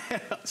 minutes,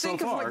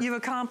 think of what you've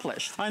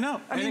accomplished. I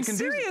know. I mean,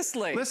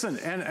 seriously. Listen,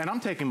 and I'm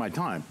taking my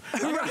time.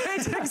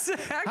 Right, exactly.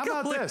 How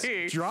about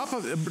this? Drop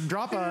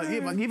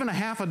even a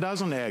half a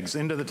dozen eggs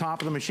into the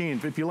top of the machine.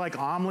 If you like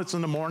omelets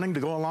in the morning to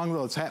go along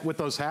with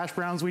those hash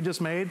browns we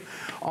just made,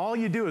 all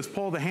you do is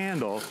pull the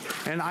handle,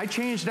 and I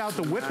changed out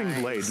the whipping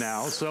blade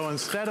now, so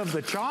instead of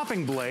the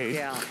chopping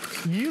blade,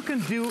 you can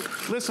do,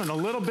 listen, a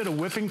little bit of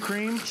whipping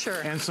cream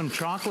and some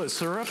chocolate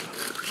syrup.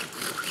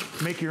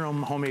 Make your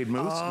own homemade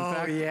mousse. In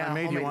fact, I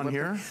made you one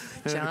here.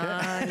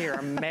 John, you're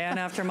a man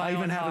after my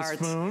own heart. I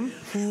even have a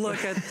spoon.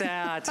 Look at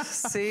that.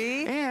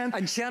 See? And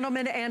a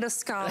gentleman and a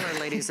scholar,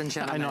 ladies and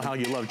gentlemen. I know how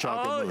you love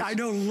chocolate mousse. I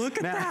know. Look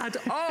at that.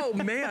 Oh,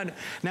 man.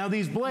 Now,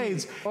 these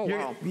blades,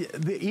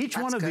 each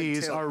one of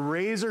these are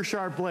razor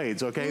sharp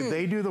blades, okay?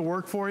 They do the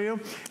work for you.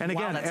 And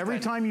again, every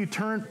time you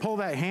pull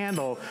that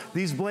handle,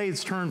 these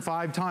blades turn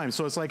 5 times.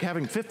 So it's like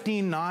having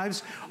 15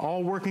 knives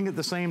all working at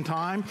the same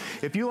time.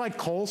 If you like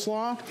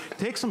coleslaw,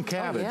 take some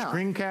cabbage,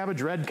 green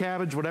cabbage, red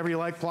cabbage, whatever you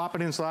like, plop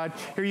it inside.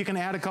 Here, you can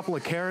add a couple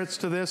of carrots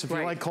to this if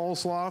you like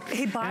coleslaw.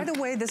 Hey, by the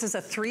way, this is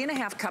a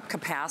 3.5 cup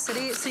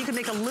capacity, so you can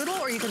make a little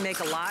or you can make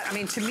a lot. I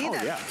mean, to me,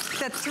 that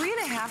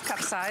 3.5 cup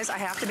size, I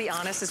have to be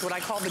honest, is what I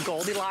call the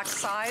Goldilocks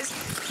size,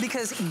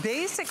 because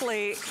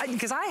basically,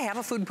 because I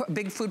have a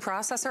big food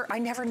processor, I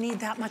never need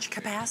that much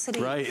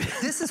capacity. Right.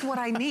 This is what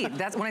I need.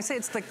 That's when I say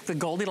it's like the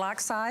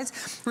Goldilocks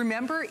size.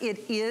 Remember, it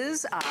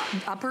is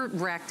upper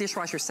rack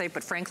dishwasher safe,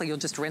 but frankly, you'll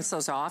just rinse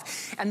those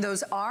off. And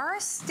those are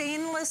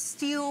stainless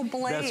steel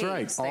blades.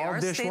 That's right. All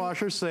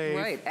dishwasher safe.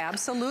 Right,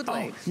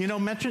 absolutely. Oh, you know,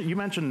 you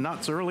mentioned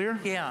nuts earlier.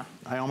 Yeah.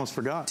 I almost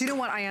forgot. Do you know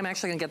what? I am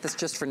actually going to get this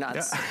just for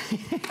nuts.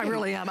 I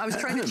really am. I was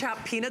trying to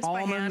chop peanuts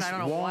by hand. I don't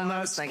know what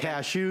I was thinking.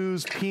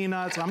 Cashews,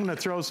 peanuts. I'm going to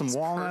throw some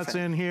walnuts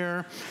in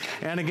here.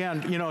 And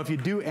again, you know, if you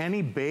do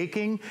any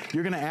baking,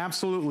 you're going to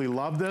absolutely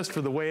love this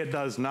for the way it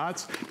does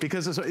nuts,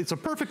 because it's a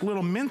perfect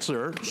little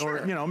mincer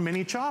or, you know,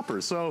 mini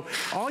chopper. So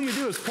all you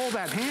do is pull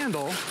that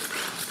handle,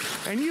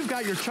 and you've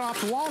got your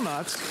chopped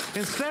walnuts.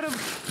 Instead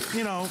of,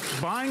 you know,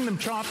 buying them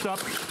chopped up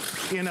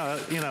in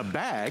a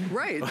bag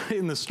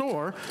in the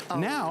store,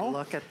 now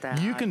look at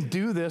that. You can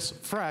do this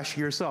fresh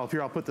yourself.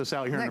 Here, I'll put this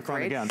out here in the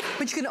front again.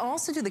 But you can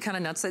also do the kind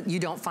of nuts that you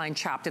don't find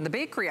chopped in the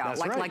bakery out,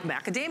 like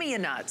macadamia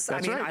nuts.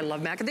 I mean, I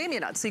love macadamia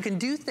nuts. So you can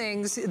do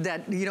things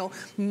that, you know,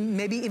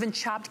 maybe even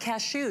chopped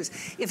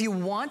cashews. If you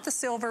want the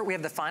silver, we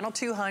have the final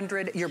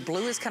 200. Your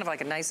blue is kind of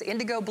like a nice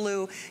indigo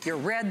blue. Your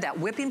red, that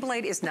whipping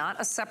blade is not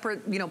a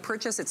separate, you know,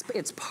 purchase.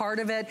 It's part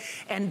of it.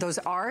 And those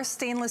are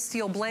stainless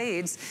steel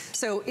blades.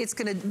 So it's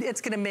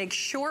gonna make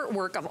short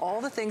work of all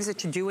the things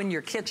that you do in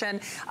your kitchen.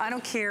 I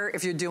don't care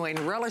if you're doing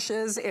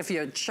relishes, if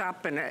you're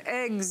chopping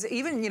eggs,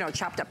 even, you know,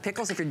 chopped up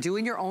pickles, if you're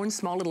doing your own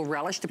small little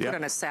relish to put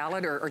on a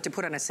salad or to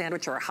put on a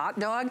sandwich or a hot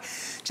dog.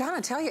 John, I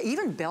tell you,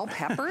 even bell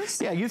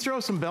peppers. Yeah, you throw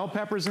some bell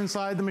peppers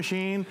inside the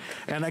machine,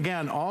 and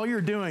again, all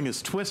you're doing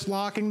is twist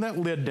locking that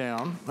lid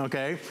down,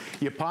 okay?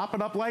 You pop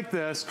it up like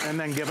this, and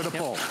then give it a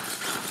pull.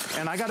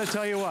 And I gotta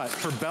tell you what,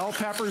 for bell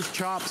peppers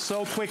chopped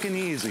so quick and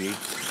easy,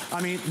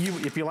 I mean,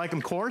 if you like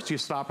them coarse, you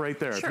stop right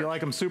there. If you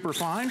like them super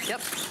fine,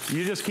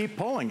 you just keep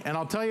pulling. And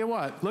I'll tell you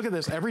what, look at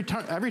this. Every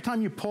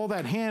time you pull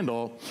that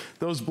handle,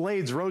 those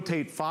blades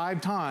rotate 5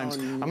 times.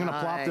 I'm gonna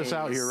plop this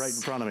out here right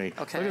in front of me.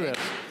 Okay. Look at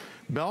this.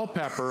 Bell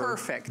pepper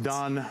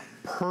done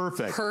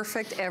perfect.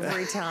 Perfect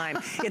every time.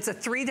 It's a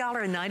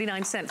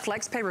 $3.99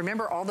 flex pay.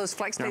 Remember, all those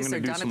flex pays, they're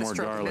done at the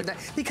stroke of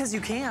midnight. Because you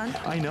can.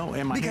 I know,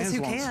 and my hands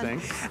won't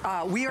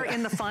stink. We are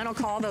in the final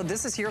call, though.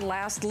 This is your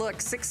last look,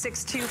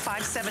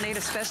 662-578,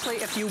 especially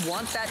if you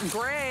want that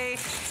gray.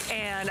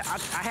 And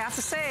I have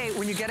to say,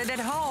 when you get it at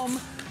home,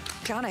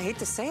 John, I hate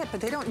to say it, but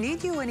they don't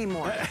need you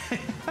anymore.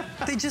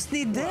 They just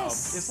need this. Well,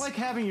 it's like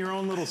having your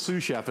own little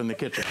sous chef in the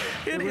kitchen.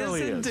 It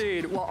really is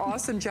indeed. Well,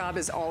 awesome job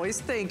as always.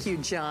 Thank you,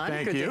 John.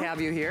 Thank you. Good to have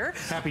you here.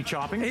 Happy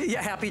chopping.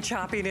 Yeah, happy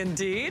chopping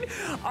indeed.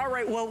 All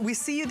right, well, we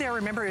see you there.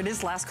 Remember, it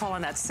is last call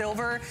on that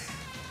silver.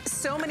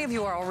 So many of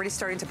you are already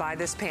starting to buy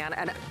this pan,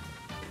 and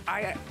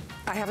I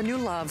have a new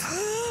love.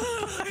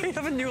 I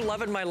have a new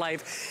love in my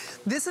life.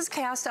 This is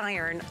cast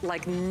iron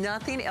like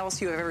nothing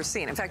else you have ever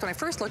seen. In fact, when I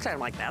first looked at it, I'm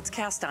like, that's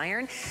cast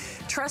iron.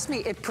 Trust me,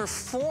 it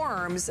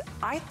performs,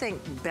 I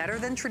think, better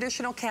than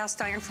traditional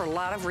cast iron for a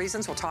lot of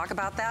reasons. We'll talk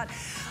about that.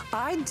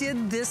 I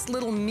did this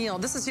little meal.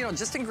 This is, you know,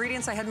 just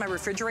ingredients I had in my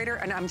refrigerator,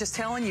 and I'm just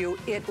telling you,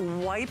 it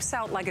wipes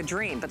out like a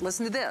dream. But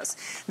listen to this.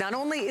 Not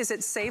only is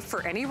it safe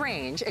for any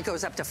range, it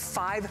goes up to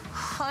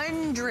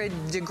 500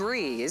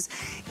 degrees.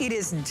 It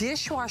is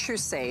dishwasher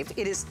safe.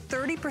 It is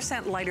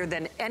 30% lighter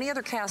than any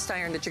other cast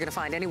iron that you're gonna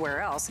find anywhere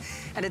else,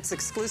 and it's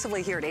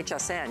exclusively here at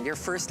HSN. Your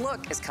first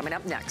look is coming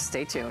up next.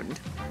 Stay tuned.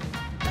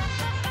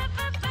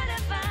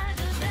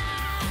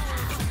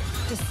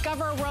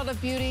 Discover a world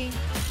of beauty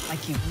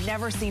like you've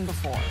never seen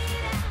before.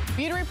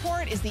 Beauty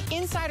Report is the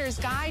insider's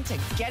guide to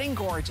getting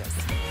gorgeous.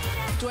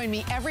 Join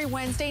me every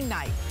Wednesday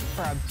night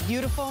for a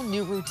beautiful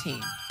new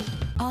routine.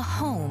 A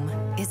home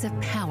is a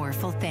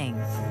powerful thing.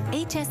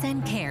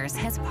 HSN Cares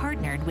has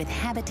partnered with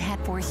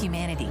Habitat for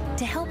Humanity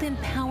to help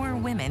empower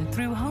women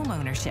through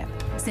homeownership.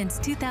 Since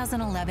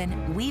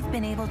 2011, we've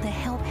been able to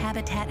help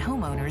Habitat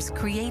homeowners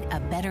create a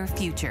better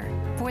future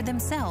for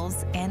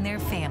themselves and their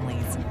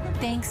families,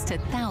 thanks to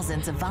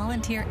thousands of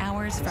volunteer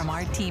hours from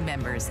our team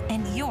members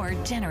and your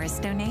generous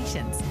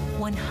donations.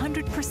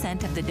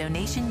 100% of the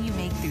donation you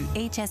make through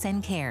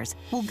HSN Cares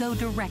will go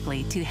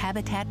directly to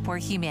Habitat for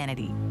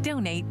Humanity.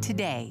 Donate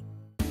today.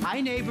 Hi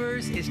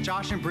neighbors, it's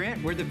Josh and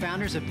Brent. We're the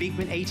founders of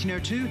Beekman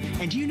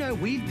 1802, and you know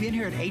we've been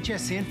here at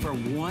HSN for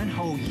 1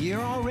 whole year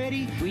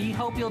already. We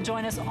hope you'll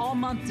join us all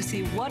month to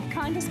see what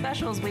kind of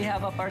specials we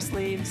have up our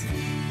sleeves.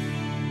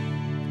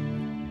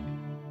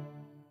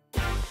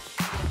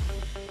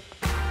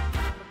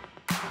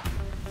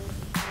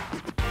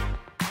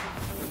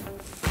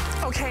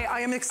 Okay, I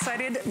am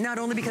excited not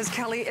only because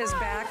Kelly is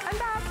back. I'm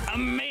back.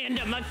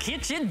 Amanda, my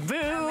kitchen boo.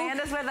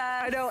 Amanda's with us.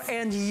 I know,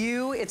 and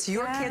it's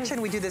your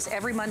kitchen. We do this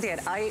every Monday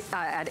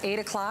at 8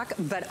 o'clock,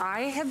 but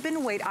I have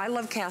been waiting. I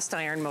love cast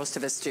iron, most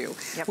of us do.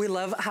 Yep. We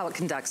love how it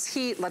conducts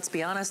heat. Let's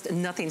be honest,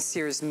 nothing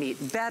sears meat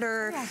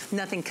better. Yeah.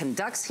 Nothing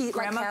conducts heat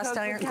like cast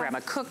iron.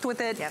 Grandma cooked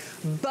with it. Yep.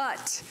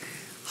 But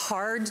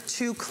hard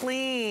to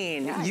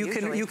clean. Yeah, you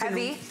can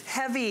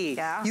heavy.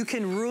 Yeah. You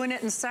can ruin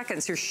it in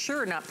seconds. You're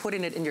sure not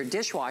putting it in your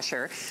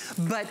dishwasher.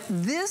 But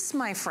this,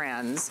 my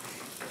friends,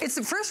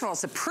 first of all,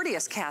 it's the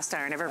prettiest cast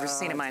iron I've ever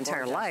seen in my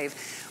entire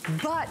life.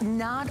 But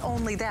not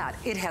only that,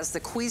 it has the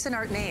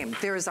Cuisinart name.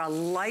 There is a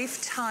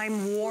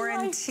lifetime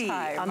warranty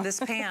on this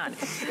pan.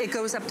 It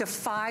goes up to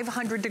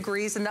 500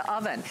 degrees in the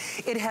oven.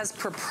 It has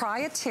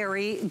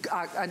proprietary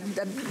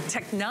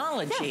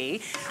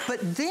technology.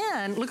 But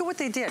then, look at what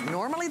they did.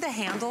 Normally the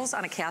handles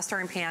on a cast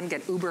iron pan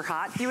get uber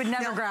hot. You would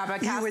never grab a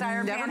cast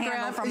iron pan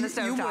handle from the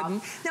stove top.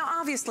 Now,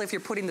 obviously, if you're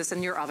putting this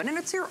in your oven, and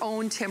it's your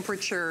own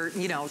temperature,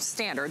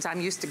 standards. I'm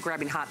used to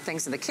grabbing hot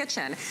things in the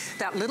kitchen.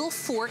 That little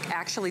fork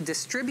actually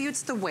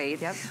distributes the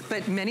weight. Yep.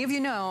 But many of you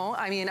know,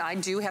 I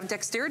do have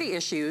dexterity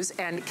issues,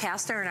 and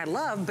cast iron I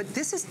love, but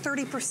this is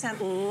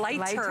 30%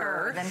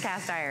 lighter than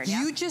cast iron.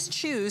 You just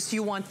choose, do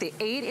you want the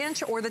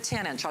 8-inch or the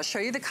 10-inch? I'll show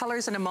you the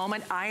colors in a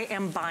moment. I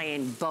am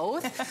buying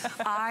both.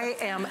 I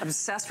am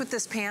obsessed with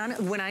this pan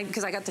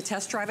because I got to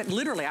test drive it.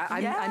 Literally,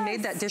 I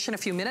made that dish in a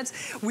few minutes.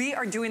 We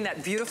are doing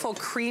that beautiful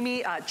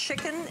creamy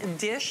chicken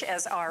dish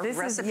as our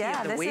recipe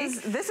of the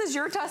week. This is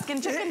your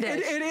Tuscan chicken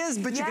dish. It is,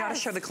 but you gotta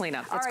show the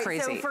cleanup. It's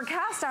crazy. So for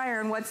cast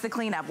iron, what's the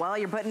cleanup? Well,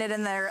 you're putting it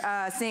in their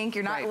sink.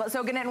 You're not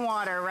soaking it in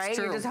water, right?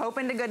 You're just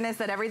hoping to goodness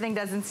that everything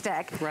doesn't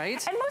stick.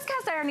 Right. And most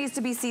cast iron needs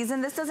to be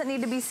seasoned. This doesn't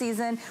need to be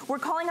seasoned. We're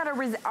calling out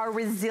our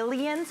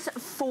Resilience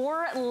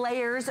 4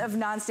 layers of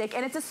nonstick,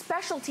 and it's a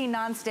specialty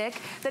nonstick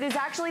that is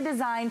actually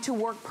designed to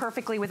work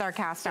perfectly with our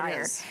cast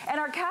iron. And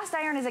our cast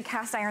iron is a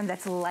cast iron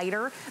that's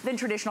lighter than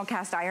traditional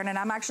cast iron, and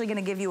I'm actually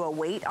gonna give you a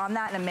weight on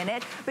that in a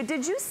minute. But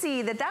did you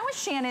see that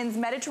was Shannon's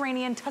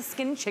Mediterranean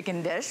Tuscan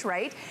chicken dish,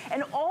 right?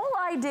 And all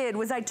I did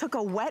was I took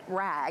a wet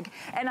rag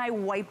and I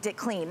wiped it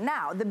clean.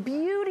 Now, the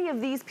beauty of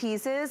these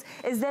pieces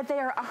is that they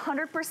are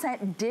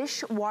 100%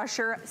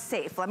 dishwasher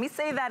safe. Let me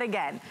say that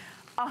again.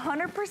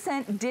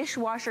 100%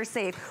 dishwasher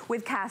safe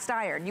with cast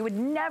iron. You would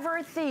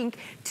never think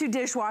to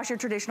dishwash your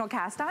traditional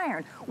cast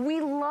iron. We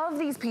love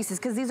these pieces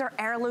because these are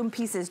heirloom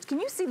pieces. Can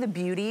you see the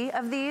beauty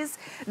of these?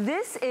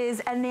 This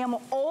is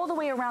enamel all the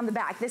way around the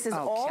back. This is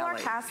all our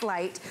cast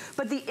light,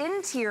 but the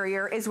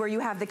interior is where you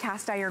have the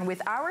cast iron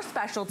with our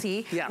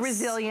specialty,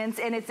 Resilience,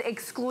 and it's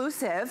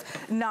exclusive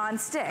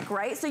non-stick,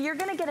 right? So you're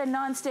gonna get a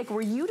non-stick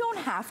where you don't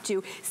have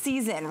to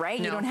season, right?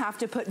 No. You don't have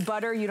to put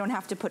butter, you don't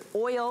have to put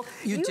oil.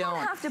 You don't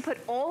have to put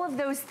all of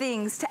those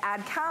things to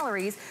add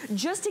calories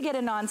just to get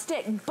a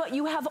non-stick, but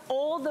you have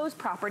all those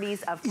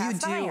properties of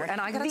cast iron.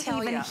 And I gotta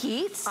tell you,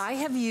 heat. I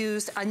have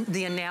used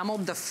the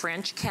enameled, the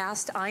French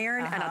cast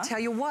iron, and I'll tell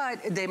you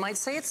what, they might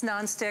say it's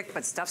non-stick,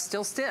 but stuff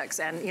still sticks,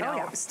 and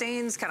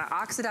stains, kind of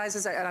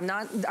oxidizes, and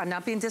I'm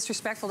not being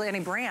disrespectful to any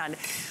brand,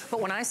 but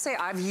when I say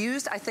I've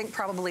used, I think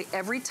probably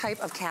every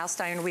type of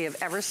cast iron we have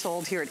ever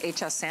sold here at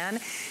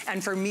HSN,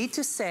 and for me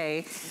to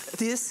say,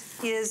 this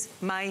is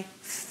my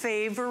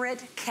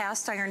favorite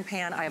cast iron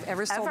pan I have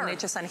ever sold in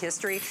HSN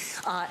history.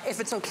 If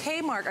it's okay,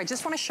 Mark, I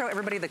just want to show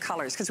everybody the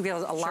colors because we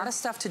have a lot of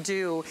stuff to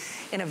do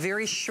in a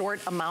very short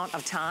amount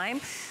of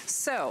time.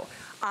 So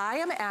I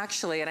am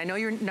actually, and I know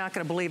you're not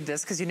going to believe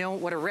this because you know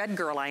what a red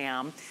girl I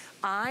am,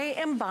 I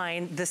am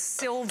buying the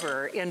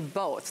silver in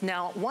both.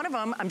 Now, one of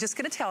them, I'm just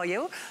gonna tell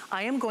you,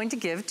 I am going to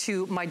give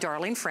to my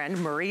darling friend,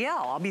 Muriel.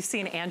 I'll be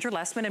seeing Andrew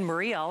Lessman and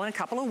Muriel in a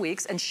couple of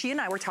weeks, and she and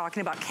I were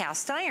talking about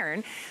cast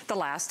iron the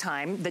last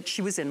time that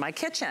she was in my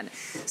kitchen.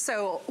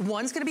 So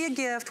one's gonna be a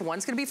gift,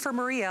 one's gonna be for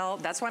Muriel.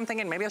 That's why I'm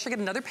thinking maybe I should get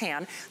another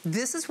pan.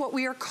 This is what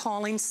we are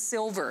calling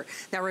silver.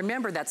 Now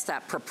remember, that's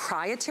that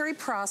proprietary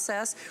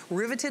process,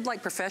 riveted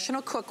like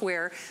professional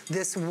cookware.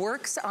 This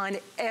works on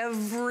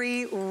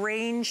every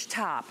range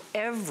top.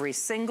 every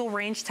single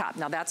range top.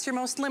 Now that's your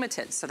most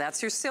limited, so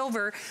that's your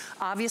silver.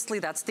 Obviously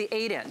that's the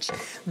 8-inch.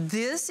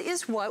 This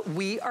is what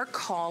we are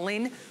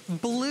calling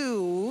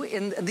blue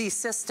in the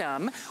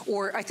system,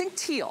 or I think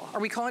teal.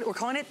 We're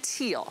calling it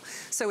teal.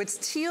 So it's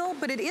teal,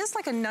 but it is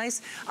like a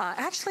nice,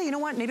 actually, you know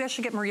what? Maybe I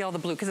should get Marielle the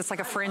blue because it's like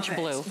a French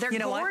blue. They're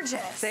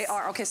gorgeous. They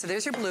are. Okay, so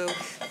there's your blue.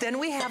 Then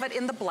we have it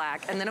in the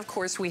black, and then of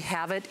course we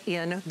have it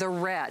in the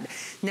red.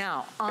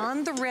 Now,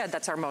 on the red,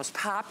 that's our most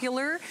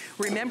popular.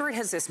 Remember, it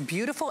has this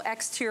beautiful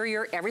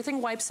exterior.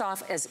 Everything wipes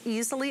off as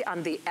easily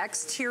on the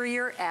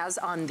exterior as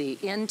on the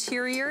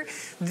interior.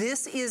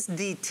 This is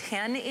the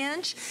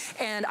 10-inch,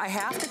 and I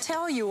have to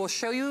tell you, we'll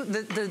show you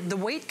the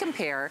weight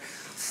compare.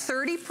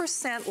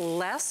 30%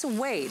 less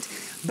weight,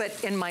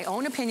 but in my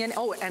own opinion,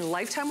 oh, and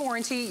lifetime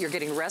warranty, you're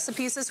getting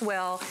recipes as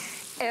well.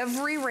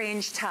 Every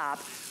range top,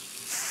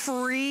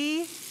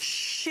 free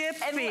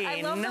shipping. And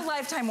I love the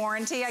lifetime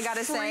warranty, I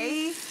gotta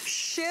say.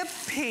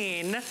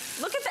 Shipping.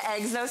 Look at the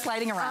eggs though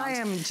sliding around. I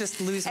am just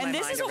losing my mind.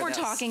 And this is what we're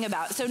talking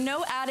about. So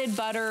no added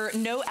butter,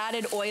 no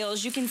added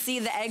oils. You can see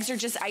the eggs are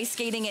just ice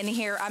skating in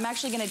here. I'm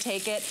actually gonna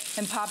take it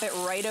and pop it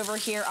right over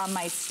here on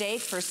my steak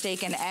for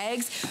steak and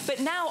eggs. But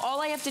now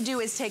all I have to do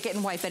is take it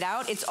and wipe it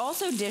out. It's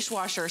also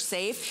dishwasher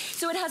safe.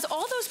 So it has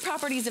all those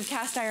properties of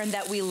cast iron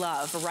that we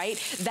love, right?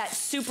 That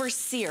super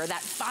sear,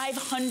 that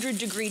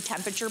 500-degree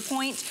temperature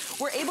point.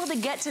 We're able to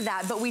get to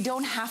that, but we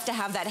don't have to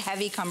have that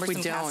heavy,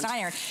 cumbersome cast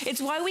iron.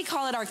 It's why we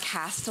call it our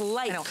cast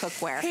light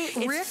cookware. Hey, it's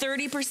Rick,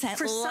 30% lighter.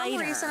 For some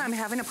reason, I'm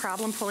having a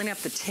problem pulling up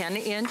the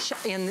 10-inch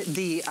in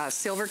the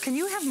silver. Can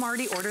you have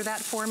Marty order that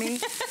for me?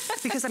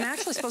 Because I'm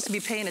actually supposed to be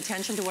paying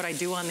attention to what I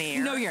do on the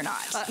air. No, you're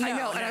not. I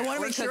know, and I want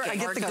to make sure I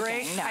get the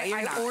gray. No,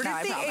 you're not. I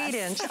ordered the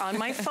 8-inch on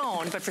my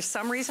phone, but for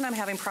some reason, I'm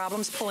having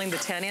problems pulling the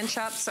 10-inch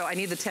up, so I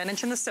need the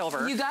 10-inch and the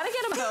silver. You got to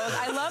get them both.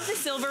 I love the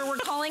silver. We're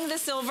calling the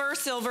silver,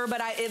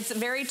 but it's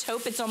very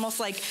taupe. It's almost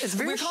like,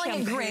 we're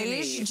calling it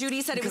grayish.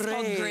 Judy said it was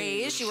called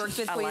grayish. She works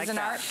with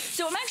Cuisinart.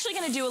 So I'm actually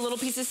going to do a little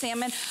piece of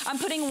salmon. I'm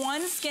putting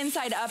one skin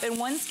side up and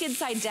one skin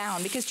side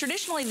down because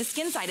traditionally the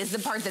skin side is the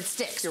part that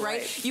sticks,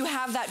 right? You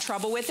have that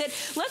trouble with it.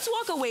 Let's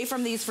walk away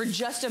from these for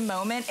just a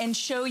moment and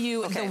show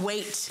you the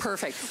weight.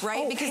 Perfect.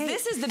 Right? Because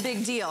this is the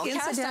big deal.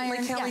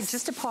 Incidentally, Kelly,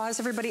 just to pause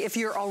everybody, if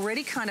you're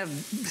already kind of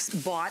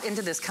bought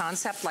into this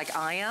concept like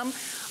I am,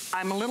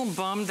 I'm a little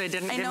bummed they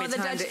didn't give me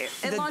time to...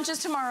 It launches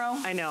tomorrow.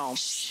 I know.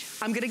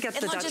 I'm going to get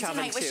the Dutch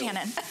oven, too. With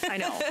Shannon. I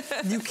know.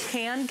 You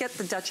can get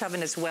the Dutch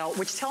oven as well,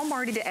 which tell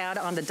Marty to add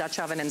on the Dutch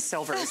oven in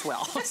silver as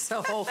well.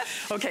 So,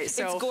 okay,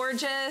 so... It's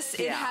gorgeous.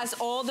 It has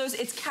all those...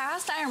 It's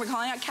cast iron. We're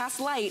calling it cast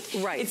light.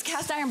 Right. It's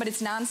cast iron, but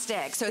it's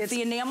non-stick. So it's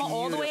the enamel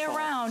all the way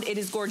around. It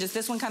is gorgeous.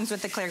 This one comes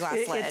with the clear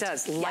glass lid. It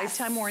does.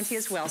 Lifetime warranty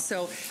as well.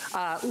 So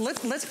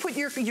let's put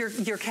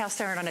your cast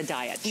iron on a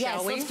diet,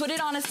 shall we? Let's put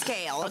it on a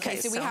scale. Okay,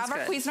 so we have our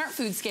Cuisinart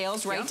food scales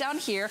right down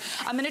here.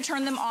 I'm going to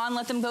turn them on,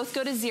 let them both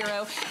go to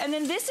 0. And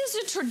then this is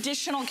a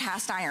traditional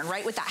cast iron,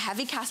 right? With that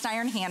heavy cast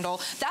iron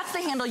handle. That's the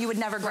handle you would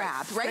never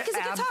grab, right? Because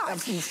it gets hot.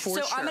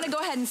 So I'm going to go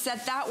ahead and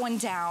set that one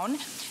down.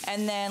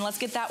 And then let's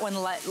get that one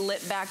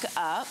lit back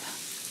up.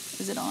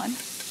 Is it on?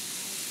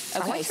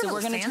 Okay, so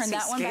we're going to turn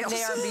that one back.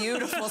 They are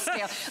beautiful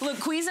scales. Look,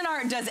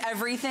 Cuisinart does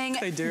everything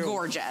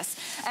gorgeous.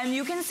 And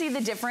you can see the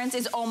difference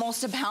is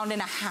almost 1.5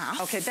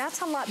 pounds. Okay,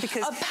 that's a lot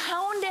because...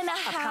 1.5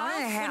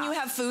 pounds when you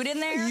have food in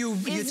there. You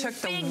took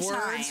the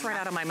words right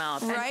out of my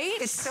mouth. Right?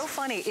 And it's so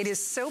funny. It is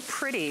so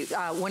pretty.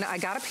 When I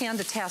got a pan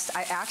to test,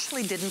 I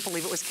actually didn't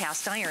believe it was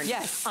cast iron.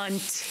 Yes.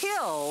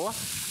 Until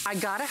I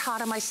got it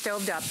hot on my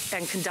stove up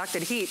and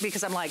conducted heat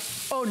because I'm like,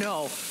 oh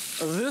no,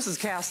 this is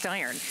cast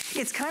iron.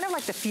 It's kind of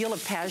like the feel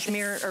of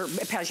cashmere or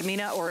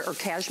pashmina or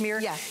cashmere.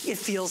 Yeah. It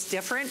feels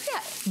different.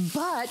 Yeah.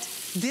 But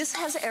this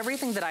has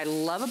everything that I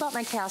love about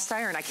my cast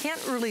iron. I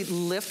can't really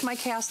lift my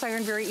cast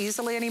iron very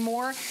easily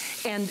anymore.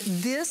 And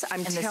this,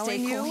 I'm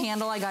telling you. And the stay cool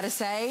handle, I gotta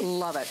say.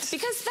 Love it.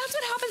 Because that's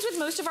what happens with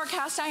most of our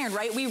cast iron,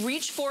 right? We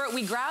reach for it,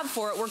 we grab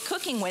for it, we're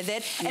cooking with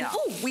it, and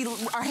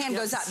our hand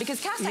goes up. Because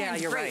cast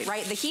iron's great,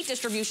 right? The heat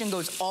distribution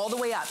goes all the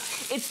way up.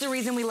 It's the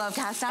reason we love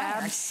cast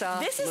iron.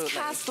 Absolutely. This is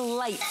cast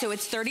light, so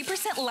it's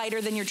 30%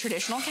 lighter than your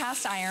traditional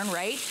cast iron,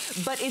 right?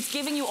 But it's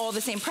giving you all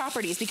the same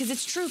properties because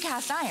it's true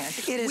cast iron.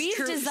 It is we've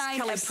true.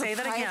 designed Kelly, say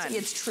that again.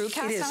 It's true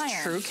cast iron. It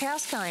is true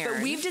cast iron.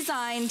 But we've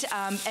designed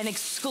an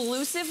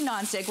exclusive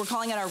nonstick. We're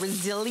calling it our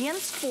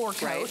Resilience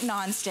 4-coat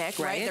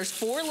nonstick, right? There's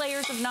 4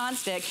 layers of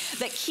nonstick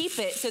that keep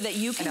it so that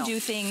you can do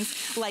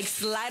things like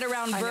slide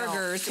around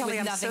burgers Kelly,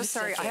 with nothing I'm so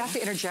sorry. sticking. I have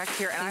to interject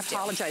here, and I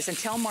apologize. And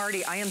tell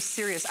Marty I am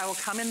serious. I will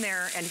come in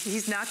there, and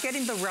he's not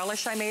getting the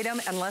relish I made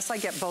him unless I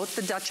get both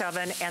the Dutch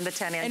oven and the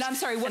 10-inch. And I'm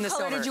sorry, what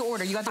color did you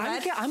order? You got the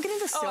red? I'm getting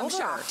the silver. Oh, I'm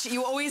shocked.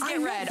 You always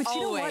get red, but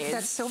you know always. what?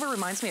 That silver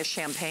reminds me of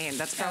champagne.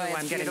 That's probably why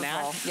I'm getting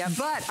that. Yep.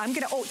 But I'm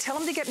going to, tell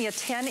him to get me a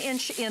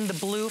 10-inch in the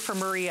blue for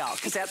Muriel,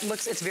 because that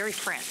looks, it's very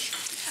French.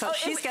 So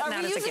she's getting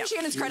that as a gift. Are we using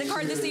Shannon's credit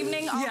card this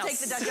evening? I'll take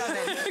the Dutch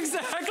oven.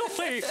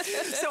 Exactly.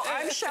 So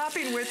I'm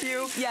shopping with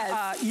you.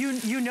 Yes.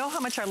 You know how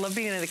much I love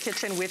being in the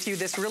kitchen with you.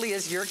 This really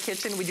is your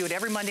kitchen. We do it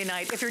every Monday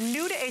night. If you're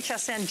new to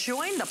HSN,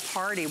 join the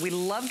party. We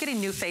love getting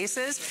new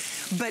faces.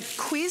 But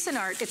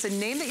Cuisinart, it's a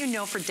name that you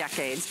know for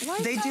decades.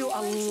 They do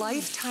a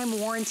lifetime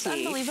warranty.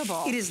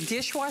 Unbelievable. It is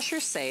dishwasher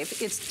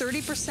safe. It's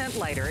 30%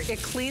 lighter.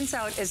 It cleans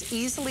out as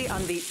easily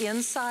on the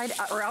inside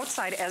or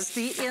outside as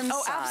the inside.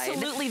 Oh,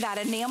 absolutely. That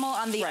enamel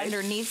on the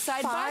underneath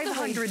side.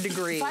 500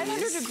 degrees.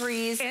 500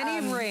 degrees.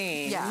 Any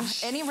range. Yeah,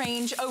 any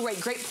range. Oh, right,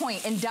 great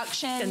point.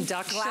 Induction.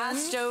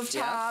 Glass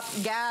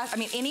stovetop, gas. I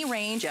mean, any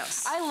range.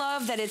 Yes. I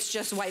love that it's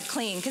just wipe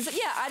clean because,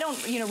 yeah, I don't,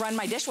 run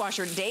my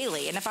dishwasher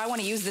daily. And if I want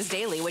to use this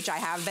daily, which I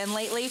have been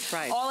lately,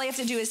 all I have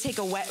to do is take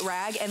a wet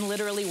rag and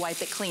literally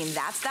wipe it clean.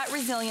 That's that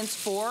Resilience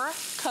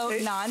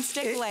 4-coat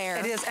non-stick layer.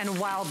 It is, and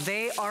while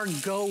they are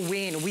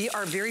going, we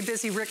are very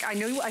busy. Rick, I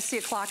know I see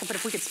a clock, but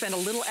if we could spend a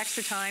little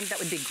extra time, that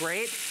would be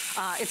great.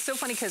 It's so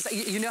funny because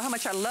you know how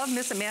much I love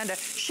Miss Amanda.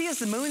 She is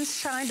the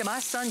moonshine to my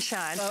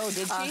sunshine. Oh,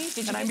 did she?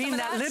 Did you? And I mean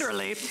that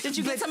literally. Did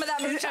you get some of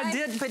that moonshine? I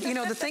did, but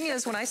the thing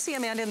is, when I see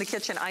Amanda in the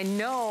kitchen, I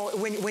know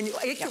when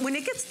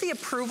it gets the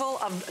approval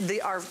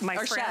of my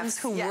friends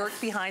who work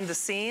behind the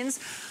scenes,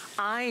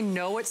 I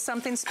know it's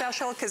something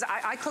special because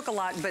I cook a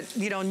lot, but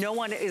no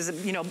one is,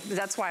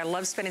 that's why I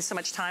love spending so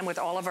much time with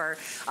all of our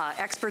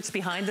experts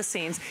behind the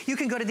scenes. You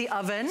can go to the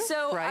oven.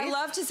 So I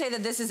love to say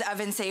that this is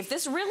oven safe.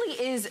 This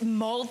really is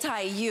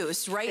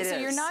multi-use, right? So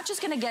you're not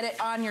just gonna get it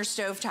on your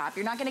stovetop.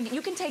 You're not gonna,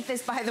 you can take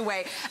this, by the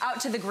way, out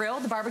to the grill,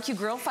 the barbecue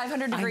grill,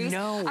 500 degrees. I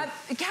know.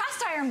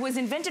 Cast iron was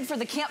invented for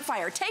the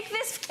campfire. Take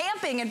this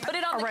camping and put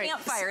it on the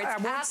campfire. It's I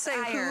won't cast say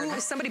iron. who.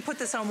 Somebody put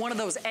this on one of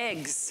those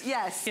eggs.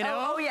 Yes.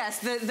 Oh, yes,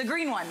 the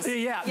green ones.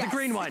 Yeah, the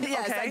green one.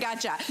 Yes, okay. I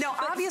gotcha. Now,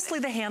 obviously,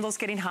 the handle's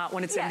getting hot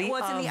when it's in the oven.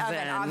 Well, it's in the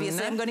oven,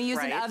 obviously. I'm going to use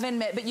an oven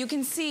mitt, but you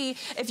can see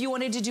if you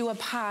wanted to do a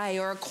pie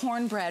or a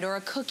cornbread or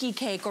a cookie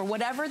cake or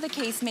whatever the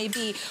case may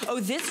be. Oh,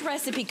 this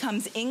recipe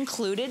comes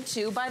included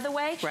too, by the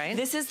way. Right.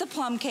 This is the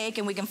plum cake,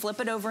 and we can flip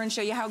it over and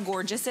show you how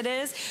gorgeous it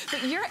is.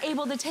 But you're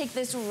able to take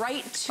this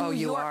right to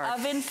your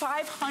oven,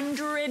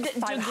 500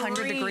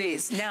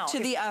 degrees now, to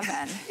the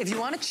oven. If you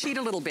want to cheat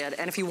a little bit,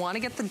 and if you want to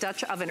get the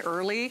Dutch oven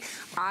early,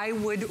 I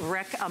would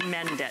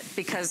recommend it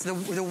because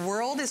the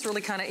world is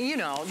really kind of,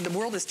 the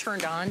world is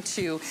turned on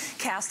to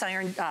cast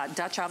iron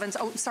Dutch ovens.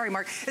 Oh, sorry,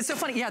 Mark. It's so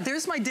funny. Yeah,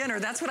 there's my dinner.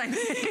 That's what I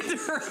made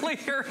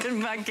earlier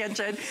in my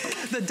kitchen.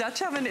 The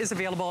Dutch oven is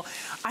available.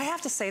 I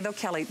have to say, though,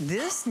 Kelly,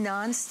 this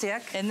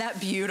non-stick. Isn't that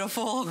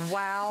beautiful?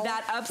 Wow.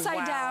 That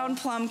upside down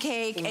plum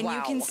cake. And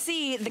you can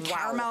see the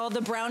caramel,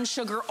 the brown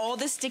sugar, all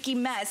the sticky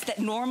mess that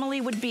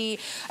normally would be,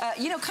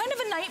 kind of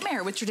a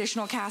nightmare with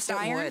traditional cast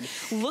iron.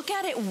 Look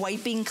at it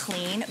wiping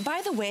clean.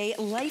 By the way,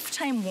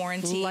 lifetime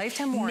warranty.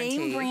 Lifetime warranty.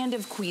 Name brand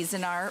of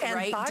Cuisinart,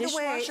 right? By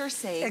Dishwasher the way,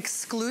 safe.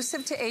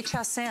 Exclusive to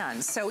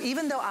HSN. So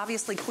even though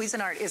obviously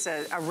Cuisinart is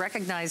a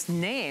recognized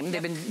name,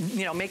 they've been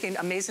making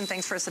amazing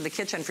things for us in the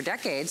kitchen for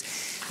decades.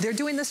 They're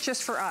doing this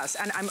just for us,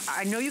 and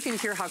I know you can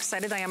hear how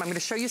excited I am. I'm going to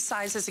show you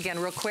sizes again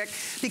real quick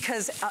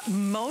because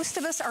most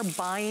of us are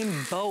buying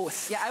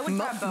both. Yeah, I would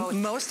grab both.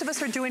 Most of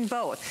us are doing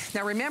both.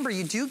 Now remember,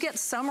 you do get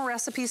some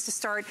recipes to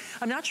start.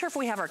 I'm not sure if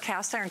we have our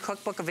cast iron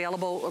cookbook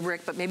available,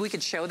 Rick, but maybe we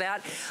could show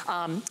that.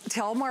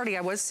 Tell Marty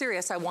I was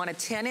serious. I want a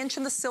 10-inch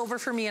in the silver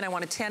for me, and I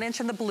want a 10-inch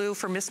in the blue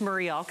for Miss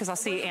Muriel, because I'll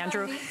see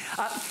Andrew.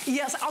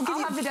 Yes, I'll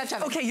have the Dutch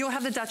oven. Okay, you'll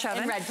have the Dutch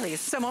oven. In red, please.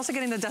 So I'm also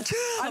getting the Dutch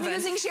oven. I'm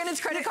using Shannon's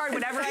credit card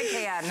whenever I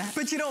can.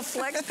 But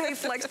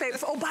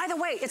FlexPay. Oh, by the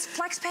way, it's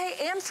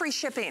FlexPay and free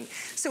shipping.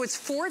 So it's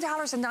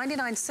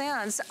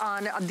 $4.99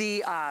 on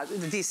the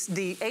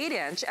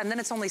 8-inch, and then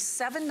it's only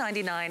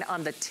 $7.99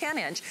 on the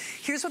 10-inch.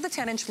 Here's what the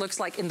 10-inch looks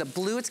like in the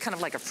blue. It's kind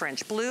of like a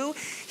French blue.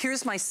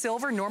 Here's my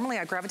silver. Normally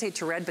I gravitate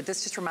to red, but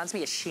this just reminds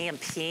me of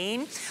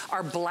champagne.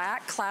 Our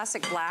black,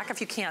 classic black,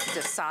 if you can't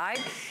decide.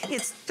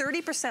 It's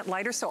 30%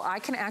 lighter, so I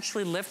can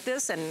actually lift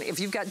this, and if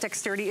you've got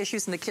dexterity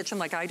issues in the kitchen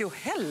like I do,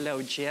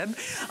 hello, Jib.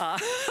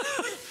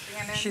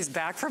 She's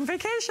back from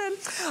vacation.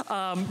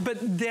 But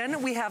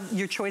then we have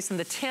your choice in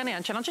the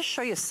 10-inch, and I'll just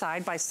show you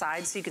side by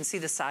side so you can see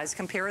the size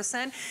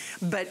comparison.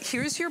 But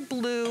here's your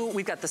blue,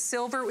 we've got the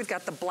silver, we've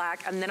got the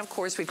black, and then of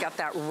course we've got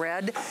that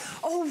red.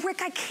 Oh,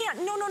 Rick, I can't,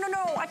 no,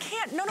 I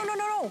can't, no.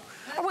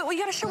 Oh, wait, well, you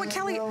gotta show what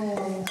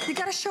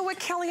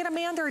Kelly, and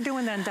Amanda are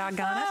doing then,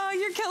 doggone it. Oh,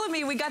 you're killing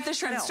me. We got the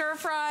shrimp stir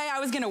fry. I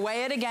was gonna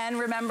weigh it again,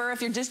 remember,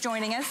 if you're just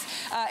joining us.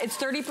 It's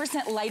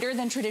 30% lighter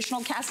than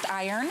traditional cast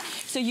iron,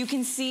 so you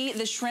can see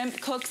the shrimp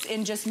cooks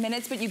in just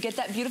minutes, but you get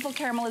that beautiful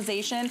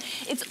caramelization.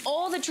 It's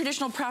all the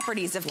traditional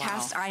properties of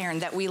cast iron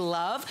that we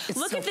love.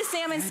 Look at the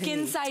salmon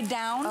skin side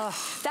down.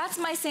 That's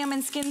my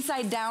salmon skin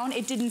side down.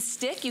 It didn't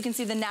stick. You can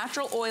see the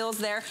natural oils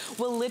there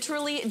will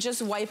literally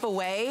just wipe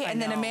away,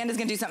 and then Amanda's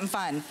gonna do something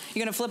fun.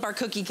 You're gonna flip our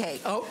cookie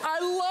cake. Oh, I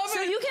love it.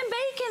 So you can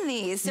bake in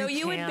these. So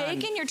you would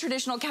bake in your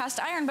traditional cast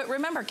iron, but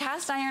remember,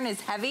 cast iron is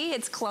heavy,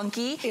 it's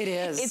clunky. It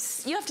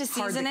is. You have to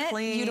season it.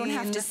 You don't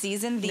have to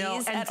season these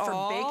at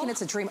all. And for baking,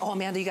 it's a dream. Oh,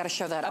 Amanda, you gotta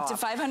show that off. Up to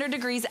 500 500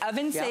 degrees,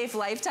 oven safe,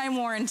 lifetime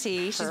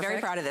warranty. She's very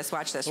proud of this.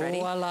 Watch this, ready?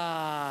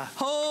 Voila.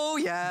 Oh,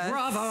 yes.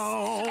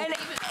 Bravo. And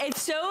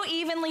it's so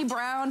evenly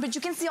browned, but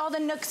you can see all the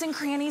nooks and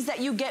crannies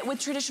that you get with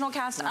traditional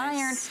cast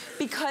iron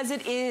because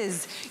it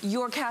is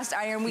your cast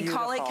iron. We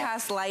call it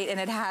cast light, and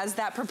it has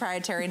that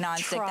proprietary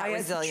nonstick, that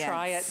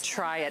resilience.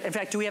 Try it. In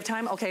fact, do we have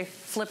time? Okay,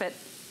 flip it.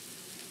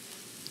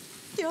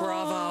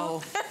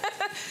 Bravo.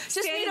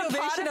 Just need a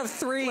pot of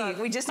 3. Look,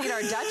 we just need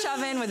our Dutch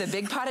oven with a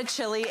big pot of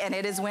chili, and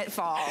it went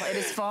fall. It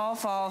is fall.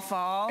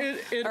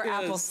 It or is.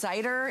 Apple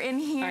cider in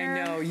here.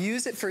 I know.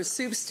 Use it for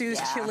soup, stews,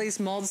 chilies,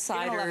 mulled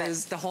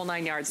ciders, the whole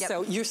 9 yards.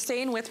 So you're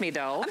staying with me,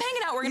 though. I'm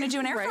hanging out. We're going to do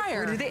an air fryer.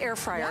 We're going to do the air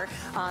fryer.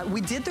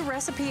 We did the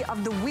recipe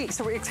of the week,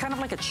 so it's kind of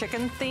like a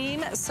chicken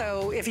theme.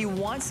 So if you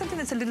want something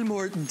that's a little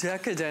more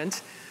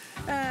decadent,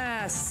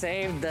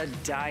 save the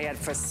diet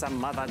for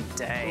some other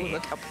day. Ooh,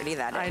 look how pretty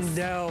that is. I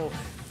know.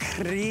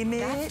 Creamy.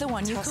 That's the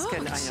one you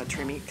Tuscan. cooked. I know,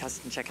 creamy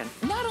Tuscan chicken.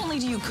 Not only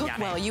do you cook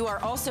well, you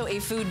are also a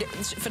food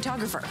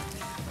photographer.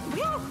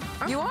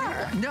 You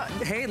are. No,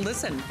 hey,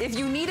 listen. If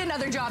you need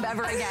another job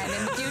ever again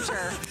in the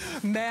future.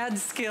 Mad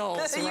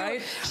skills,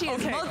 right? She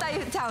is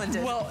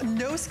multi-talented. Well,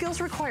 no skills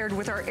required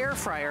with our air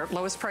fryer.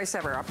 Lowest price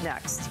ever up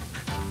next.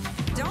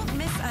 Don't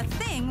miss a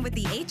thing with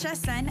the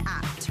HSN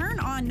app. Turn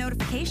on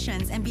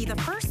notifications and be the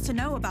first to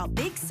know about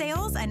big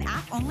sales and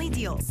app-only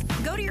deals.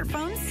 Go to your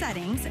phone's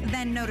settings,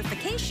 then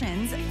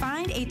notifications,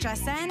 find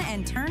HSN,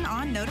 and turn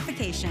on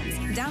notifications.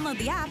 Download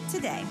the app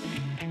today.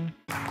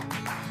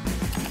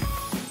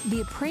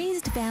 The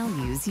appraised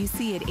values you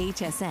see at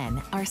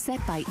HSN are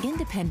set by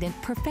independent,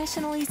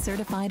 professionally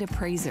certified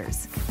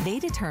appraisers. They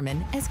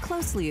determine, as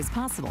closely as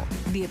possible,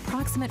 the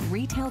approximate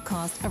retail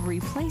cost of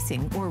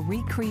replacing or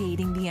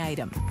recreating the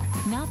item,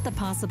 not the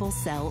possible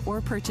sell or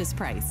purchase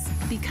price.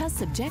 Because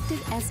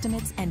subjective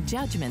estimates and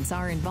judgments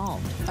are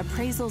involved,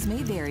 appraisals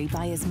may vary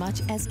by as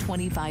much as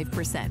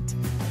 25%.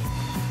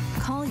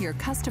 Call your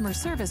customer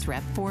service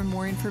rep for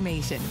more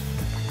information.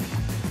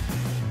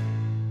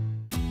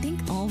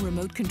 All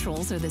remote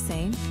controls are the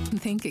same?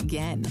 Think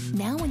again.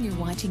 Now when you're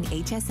watching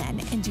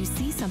HSN and you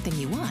see something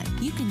you want,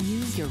 you can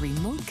use your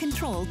remote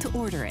control to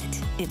order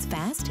it. It's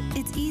fast,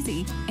 it's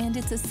easy, and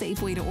it's a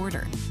safe way to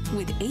order.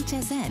 With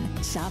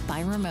HSN, shop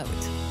by remote.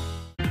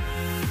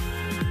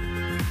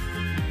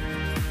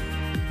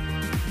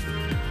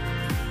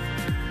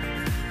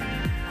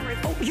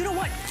 Oh, you know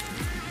what?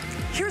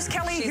 Here's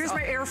Kelly. Here's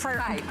my air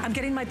fryer. I'm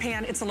getting my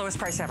pan. It's the lowest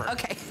price ever.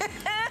 Okay.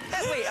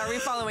 Wait, are we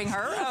following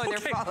her? Oh, they're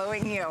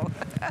following you.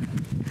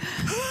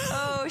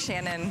 Oh,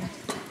 Shannon.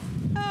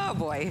 Oh,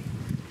 boy.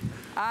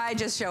 I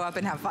just show up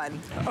and have fun.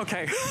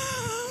 Okay.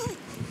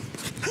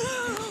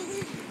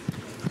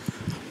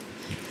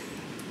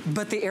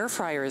 But the air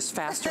fryer is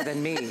faster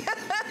than me.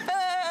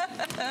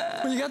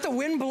 Well, you got the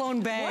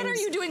wind-blown bangs. What are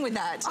you doing with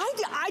that? I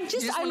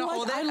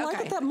like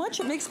it that much.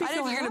 It makes me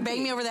feel happy. I didn't know you're going to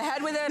bang me over the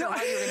head with it or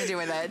what you were going to do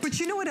with it. But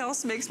you know what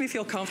else makes me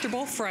feel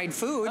comfortable? Fried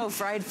food. Oh,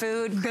 fried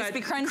food.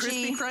 Crispy, crunchy.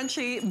 Crispy,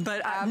 crunchy.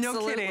 But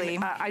no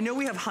kidding. I know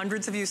we have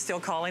hundreds of you still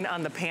calling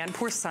on the pan.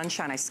 Poor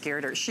Sunshine, I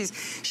scared her. She's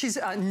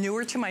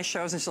newer to my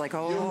shows, and she's like,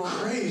 oh. You're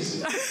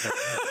crazy.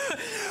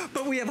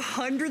 But we have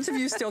hundreds of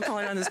you still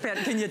calling on this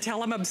pan. Can you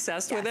tell I'm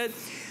obsessed with it?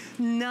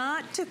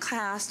 Not to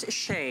cast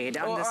shade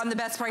on the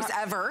best price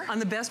ever. On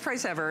the best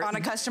price ever. On a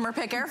customer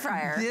pick air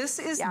fryer. This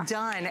is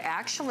done,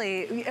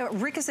 actually,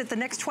 Rick, is it the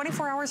next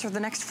 24 hours or the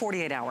next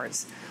 48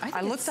 hours?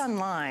 I looked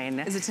online.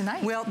 Is it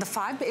tonight? Well,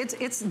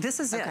 this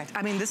is it.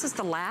 I mean, this is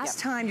the last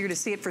time you're gonna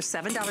see it for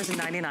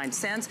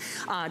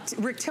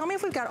 $7.99. Rick, tell me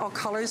if we've got all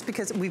colors,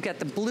 because we've got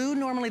the blue,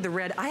 normally the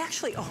red. I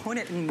actually own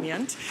it in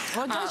mint.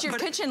 Well, gosh, your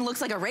kitchen looks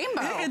like a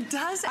rainbow. It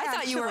does, I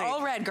thought you were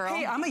all red, girl.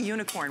 Hey, I'm a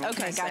unicorn.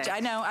 Okay, gotcha. I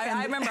know.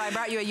 I remember I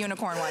brought you a unicorn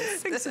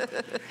once.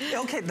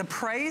 Okay, the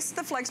price,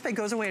 the FlexPay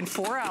goes away in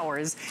 4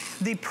 hours.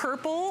 The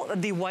purple,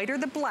 the white, or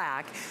the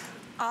black.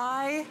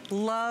 I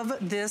love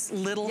this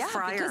little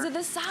fryer. Because of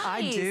the size.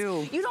 I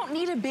do. You don't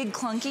need a big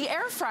clunky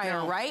air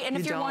fryer, right? And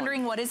if you're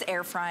wondering what is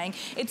air frying,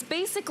 it's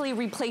basically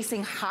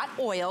replacing hot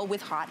oil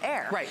with hot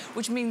air. Right.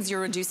 Which means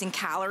you're reducing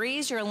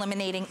calories, you're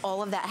eliminating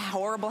all of that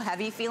horrible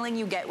heavy feeling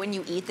you get when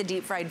you eat the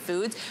deep fried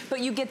foods, but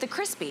you get the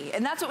crispy.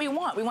 And that's what we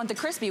want. We want the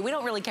crispy. We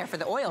don't really care for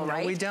the oil,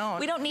 right? No, we don't.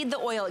 We don't need the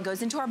oil. It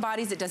goes into our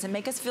bodies. It doesn't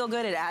make us feel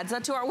good. It adds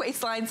up to our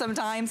waistline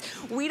sometimes.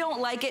 We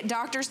don't like it.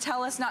 Doctors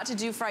tell us not to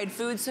do fried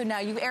foods, so now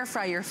you air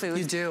fry your food.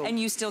 You do. And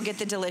you still get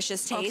the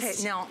delicious taste.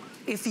 Okay, now,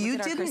 if you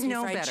didn't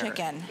know better,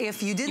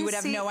 if you didn't you would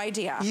have no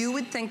idea. You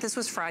would think this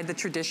was fried the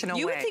traditional way.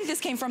 You would think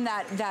this came from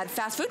that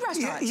fast food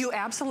restaurant. You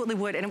absolutely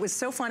would, and it was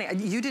so funny.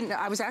 You didn't.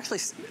 I was actually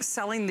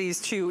selling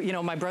these to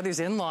my brother's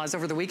in-laws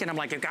over the weekend. I'm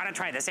like, you've got to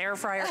try this air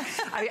fryer.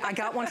 I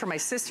got one for my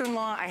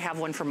sister-in-law. I have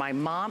one for my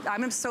mom.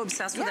 I'm so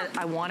obsessed with it.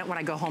 I want it when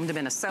I go home to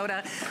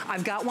Minnesota.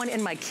 I've got one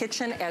in my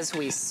kitchen as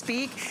we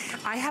speak.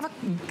 I have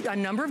a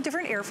number of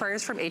different air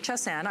fryers from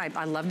HSN.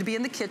 I love to be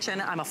in the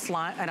kitchen. I'm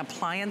an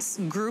appliance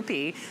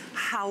groupie.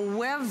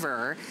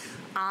 However,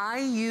 I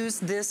use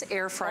this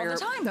air fryer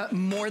all the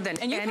time. More than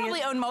and you any.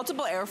 Probably own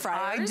multiple air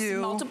fryers. I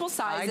do. Multiple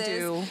sizes. I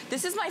do.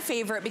 This is my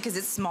favorite because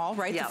it's small,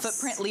 right? Yes. The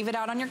footprint, leave it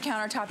out on your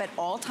countertop at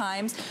all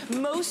times.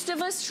 Most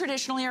of us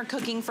traditionally are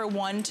cooking for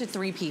 1 to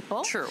 3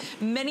 people. True.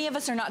 Many of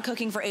us are not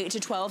cooking for 8 to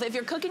 12. If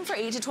you're cooking for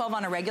 8 to 12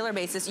 on a regular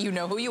basis, you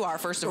know who you are,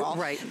 first of all.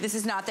 Right. This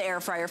is not the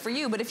air fryer for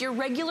you. But if you're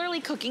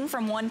regularly cooking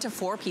from 1 to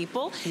 4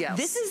 people, yes.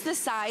 This is the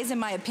size, in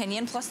my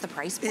opinion, plus the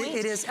price point.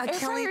 It is. Air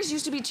fryers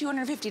used to be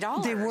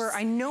 $250. They were.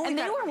 I know. And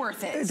they were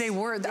worth it. They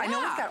were. Yeah. I know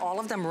we've got all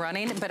of them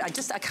running, but I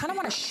kind of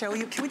want to show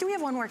you. Do we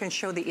have one where I can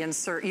show the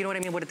insert? You know what I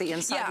mean? What the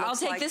inside looks like? Yeah, I'll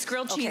take this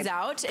grilled cheese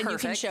out, and you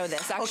can show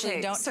this.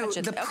 Actually, don't touch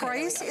it. So the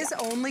price is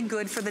only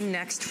good for the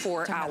next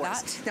 4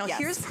 hours. Now,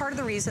 here's part of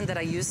the reason that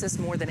I use this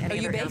more than any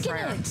other air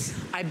fryer.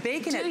 I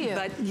bake in it,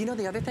 but you know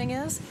the other thing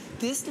is,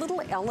 this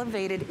little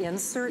elevated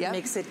insert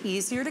makes it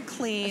easier to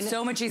clean.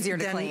 So much easier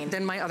to clean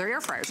than my other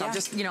air fryers. I'll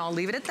just, I'll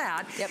leave it at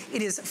that.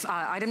 It is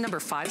item number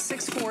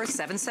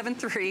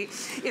 564773.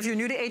 If you're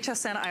new to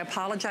HSN, I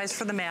apologize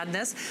for the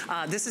madness.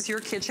 This is your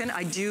kitchen.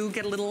 I do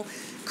get a little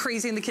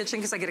crazy in the kitchen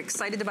because I get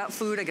excited about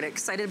food. I get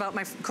excited about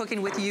my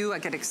cooking with you. I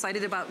get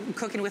excited about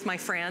cooking with my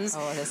friends.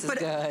 Oh, this is good.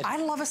 But I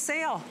love a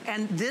sale.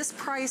 And this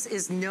price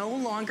is no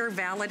longer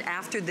valid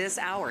after this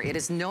hour. It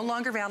is no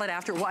longer valid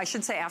after, well, I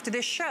should say after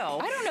this show.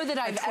 I don't know that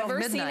I've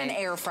ever seen an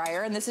air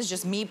fryer, and this is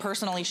just me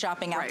personally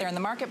shopping out there in the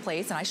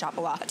marketplace, and I shop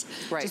a lot.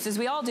 Just as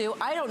we all do.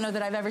 I don't know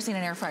that I've ever seen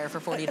an air fryer for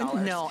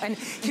 $40. No, and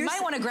you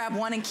might want to grab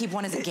one and keep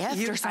one as a gift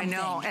or something. I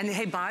know. And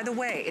hey, by the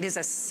way, it is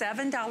a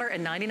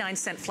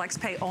 $7.99 flex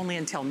pay only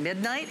until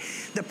midnight.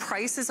 The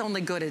price is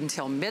only good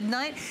until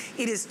midnight.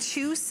 It is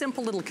 2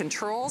 simple little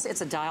controls.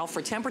 It's a dial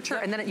for temperature,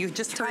 and then you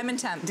just time and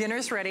temp.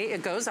 Dinner's ready.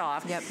 It goes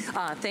off.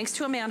 Thanks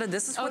to Amanda,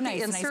 this is what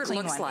the insert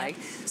looks like.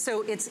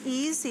 So it's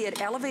easy.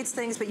 It elevates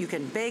things, but you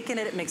can bake in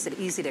it. It makes it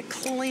easy to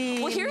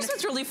clean. Well, here's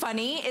what's really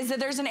funny is that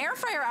there's an air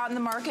fryer out in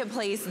the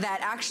marketplace that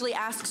actually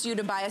asks you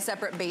to buy a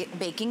separate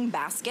baking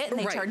basket, and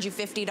they charge you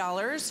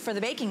 $50 for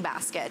the baking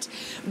basket.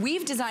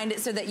 We've designed it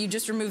so that you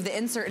just remove the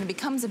insert and it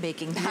becomes a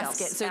baking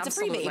basket. So it's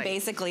a freebie,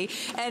 basically.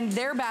 And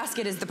their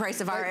basket is the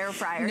price of our air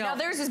fryer. Now,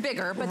 theirs is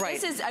bigger, but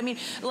this is, I mean,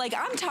 like,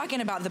 I'm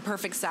talking about the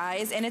perfect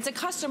size, and it's a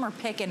customer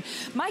pick. And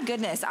my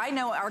goodness, I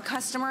know our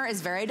customer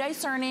is very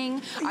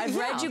discerning. I've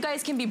read you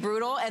guys can be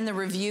brutal, and the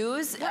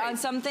reviews on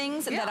some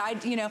things that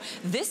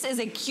this is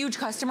a huge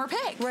customer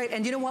pick. Right,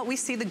 and you know what? We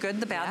see the good,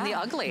 the bad, and the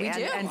ugly.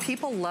 And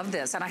people love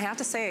this. And I have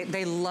to say,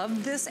 they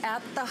love this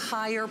at the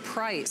higher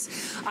price.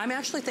 I'm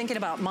actually thinking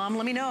about, Mom,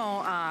 let me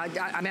know.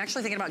 I'm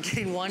actually thinking about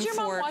getting one. Does your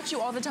mom watch you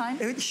all the time?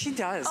 She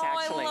does,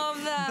 actually. I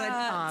love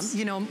that. But,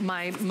 you know,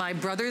 my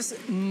brother's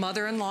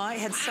mother-in-law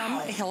had some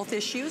health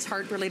issues,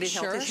 heart-related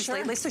health issues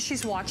lately, so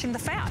she's watching the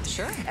fat.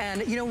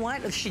 And you know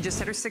what? She just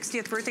had her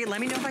 60th birthday.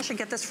 Let me know if I should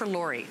get this for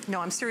Lori. No,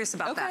 I'm serious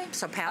about that.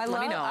 So, Pat,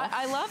 let me know.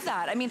 I love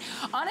that. I mean,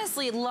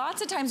 honestly,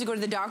 lots of times you go to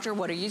the doctor,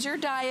 what is your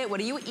diet? What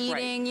are you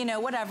eating? You know,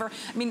 whatever.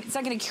 I mean, it's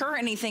not going to cure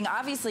anything,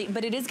 obviously,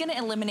 but it is going to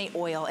eliminate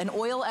oil. And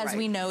oil, as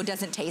we know,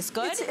 doesn't taste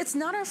good. It's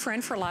not our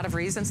friend for a lot of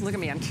reasons. Look at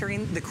me. I'm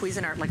carrying the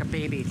Cuisinart like a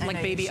baby,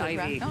 like baby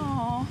Ivy.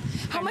 Oh,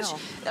 how much?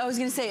 I was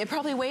going to say, it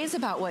probably weighs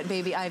about what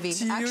baby Ivy?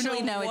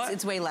 Actually, no,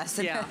 it's way less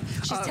than her.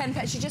 She's 10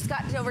 pounds. She just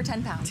got over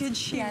 10 pounds. Did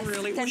she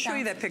really? We'll show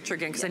you that picture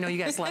again, because I know you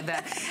guys love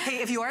that.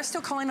 Hey, if you are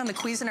still calling on the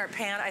Cuisinart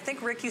pan, I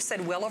think, Rick, you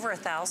said well over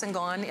 1,000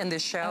 gone in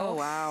this show. Oh,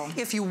 wow.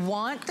 If you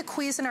want the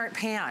Cuisinart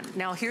pan,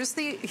 now here's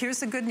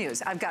the good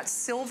news. I've got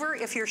silver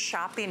if you're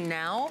shopping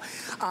now.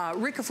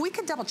 Rick, if we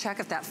could double check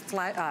if that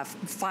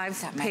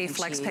 5-pay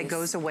flex pay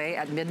goes away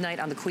at midnight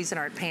on the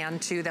Cuisinart pan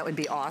too, that would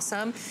be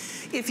awesome.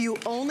 If you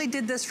only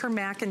did this for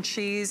mac and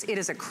cheese, it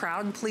is a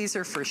crowd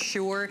pleaser for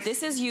sure.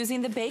 This is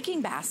using the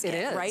baking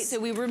basket, right? So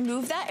we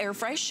remove that air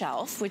fry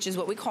shelf, which is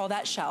what we call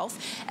that shelf,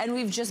 and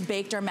we've just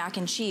baked our mac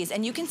and cheese.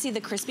 And you can see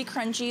the crispy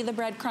crunchy, the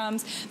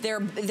breadcrumbs,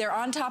 they're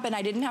on top, and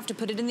I didn't have to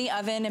put it in the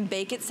oven and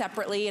bake it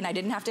separately, and I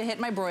didn't have to hit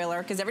my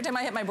broiler, because every time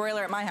I hit my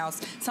broiler at my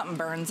house, something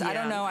burns. I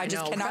don't know, I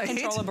just cannot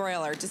control a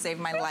broiler to save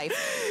my life.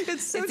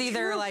 It's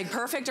either like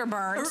perfect or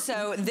burnt.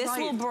 So this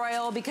will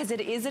broil because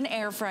it is an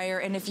air fryer,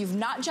 and if you've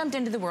not jumped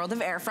into the world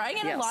of air frying,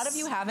 and a lot of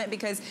you haven't,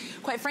 because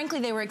quite frankly,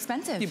 they were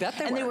expensive. You bet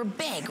they were. And they were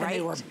big, right? And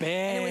they were big.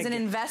 And it was an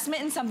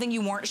investment in something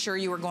you weren't sure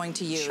you were going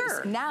to use.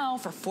 Now,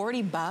 for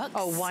 40 bucks.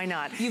 Oh, why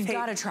not? You've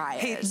got to try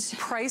it. Hey,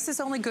 price is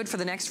only good for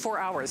the next 4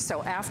 hours.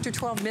 So after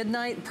 12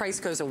 midnight, price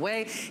goes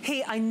away.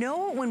 Hey, I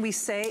know when we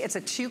say it's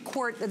a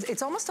 2-quart,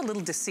 it's almost a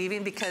little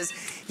deceiving because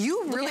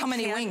you really how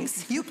many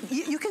wings. You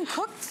can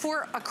cook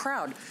for a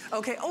crowd.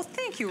 Okay. Oh,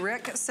 thank you,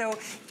 Rick. So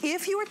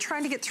if you were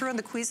trying to get through on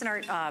the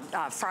Cuisinart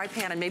fry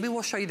pan, and maybe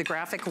we'll show you the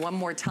graphic one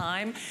more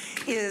time,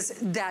 is is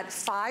that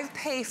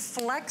 5-pay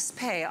flex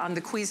pay on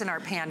the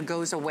Cuisinart pan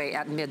goes away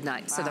at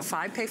midnight. Wow. So the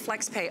 5-pay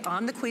flex pay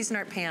on the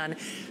Cuisinart pan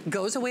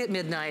goes away at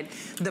midnight.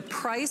 The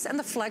price and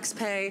the flex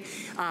pay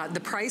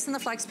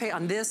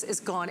on this is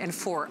gone in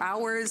 4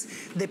 hours.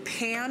 The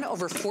pan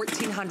over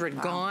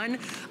 $1,400 gone.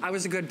 I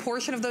was a good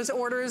portion of those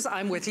orders.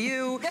 I'm with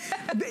you.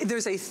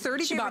 There's a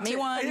 30-day. She bought me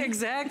one.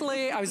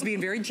 Exactly. I was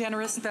being very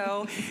generous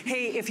though.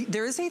 Hey, if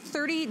there is a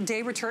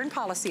 30-day return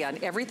policy on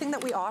everything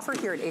that we offer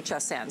here at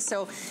HSN.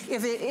 So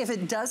if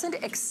it doesn't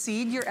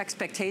exceed your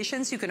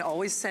expectations, you can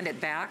always send it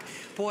back.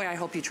 Boy, I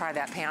hope you try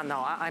that pan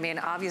though. I mean,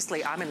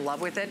 obviously I'm in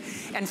love with it.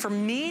 And for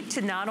me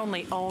to not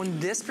only own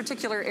this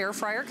particular air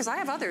fryer, because I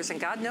have others and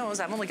God knows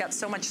I've only got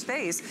so much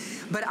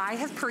space, but I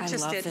have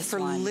purchased it for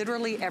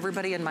literally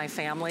everybody in my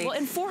family. Well,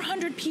 and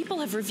 400 people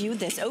have reviewed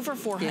this, over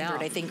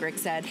 400, I think Rick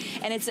said.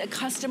 And it's a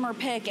customer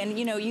pick. And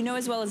you know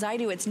as well as I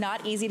do, it's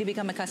not easy to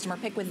become a customer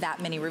pick with that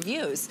many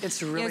reviews.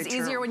 It's really It's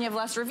easier when you have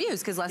less reviews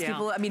because less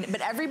people, I mean,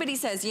 but everybody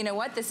says, you know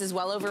what, this is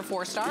well over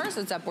 4 stars.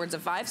 It's upwards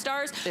of 5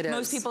 stars.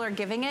 Most people are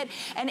giving it.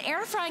 And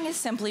air frying is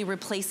simply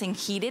replacing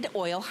heated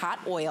oil, hot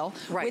oil,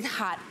 with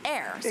hot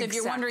air. So if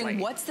you're wondering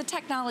what's the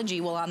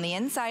technology, well, on the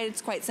inside,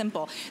 it's quite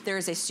simple. There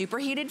is a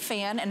superheated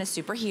fan and a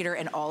superheater,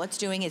 and all it's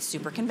doing is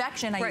super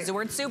convection. I use the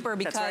word super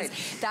because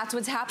that's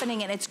what's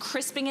happening, and it's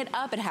crisping it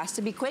up. It has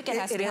to be quick, it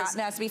has to be hot, and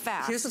it has to be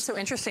fast. Here's what's so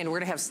interesting. We're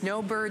gonna have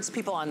snowbirds,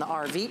 people on the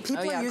RV.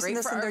 People are using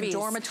this in their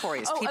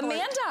dormitories. Oh,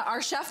 Amanda,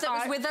 our chef that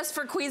was with us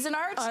for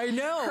Cuisinart. I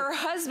know. Her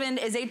husband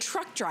is a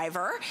truck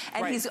driver,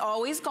 and he's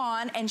always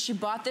gone, and she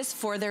bought this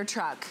for their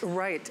truck.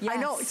 Right. Yes. I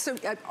know. So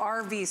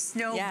RVs,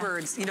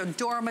 snowbirds, you know,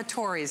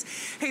 dormitories.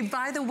 Hey,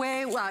 by the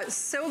way,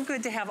 so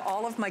good to have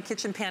all of my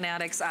kitchen pan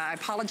addicts. I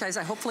apologize.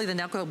 Hopefully the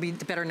network will be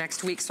better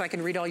next week so I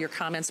can read all your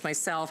comments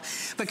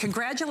myself. But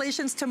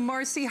congratulations to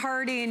Marcy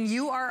Harding.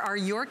 You are our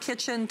Your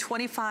Kitchen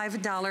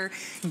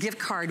 $25 gift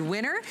card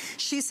winner.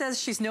 She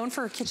says she's known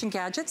for her kitchen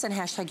gadgets, and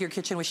hashtag Your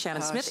Kitchen with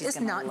Shannon Smith is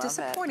not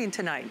disappointing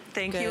tonight.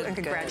 Thank you, and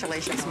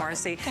congratulations,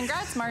 Marcy.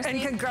 Congrats, Marcy.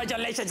 And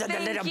congratulations on the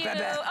little baby.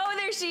 Oh,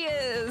 there she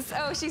is.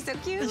 Oh, she's so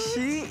cute.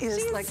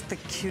 She's like the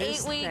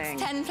cutest 8 weeks, thing.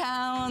 10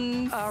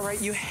 pounds. All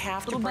right, you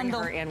have to bring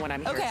her in when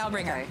I'm here. Okay, I'll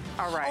bring her.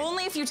 All right.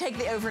 Only if you take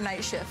the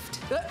overnight shift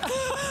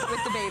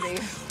with the baby.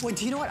 Well,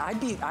 do you know what?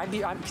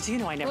 Because you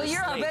know I never sleep.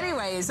 Well, you're up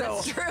anyways, so,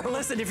 that's true.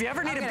 Listen, if you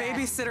ever need a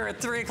babysitter at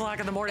 3 o'clock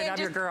in the morning, I'm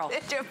your girl.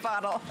 It's your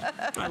bottle.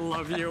 I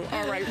love you.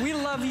 All right, we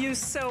love you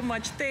so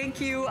much.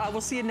 Thank you.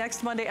 We'll see you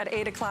next Monday at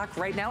 8 o'clock.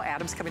 Right now,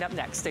 Adam's coming up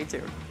next. Stay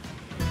tuned.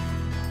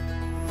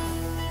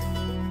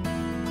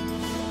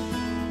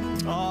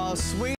 Oh, sweet.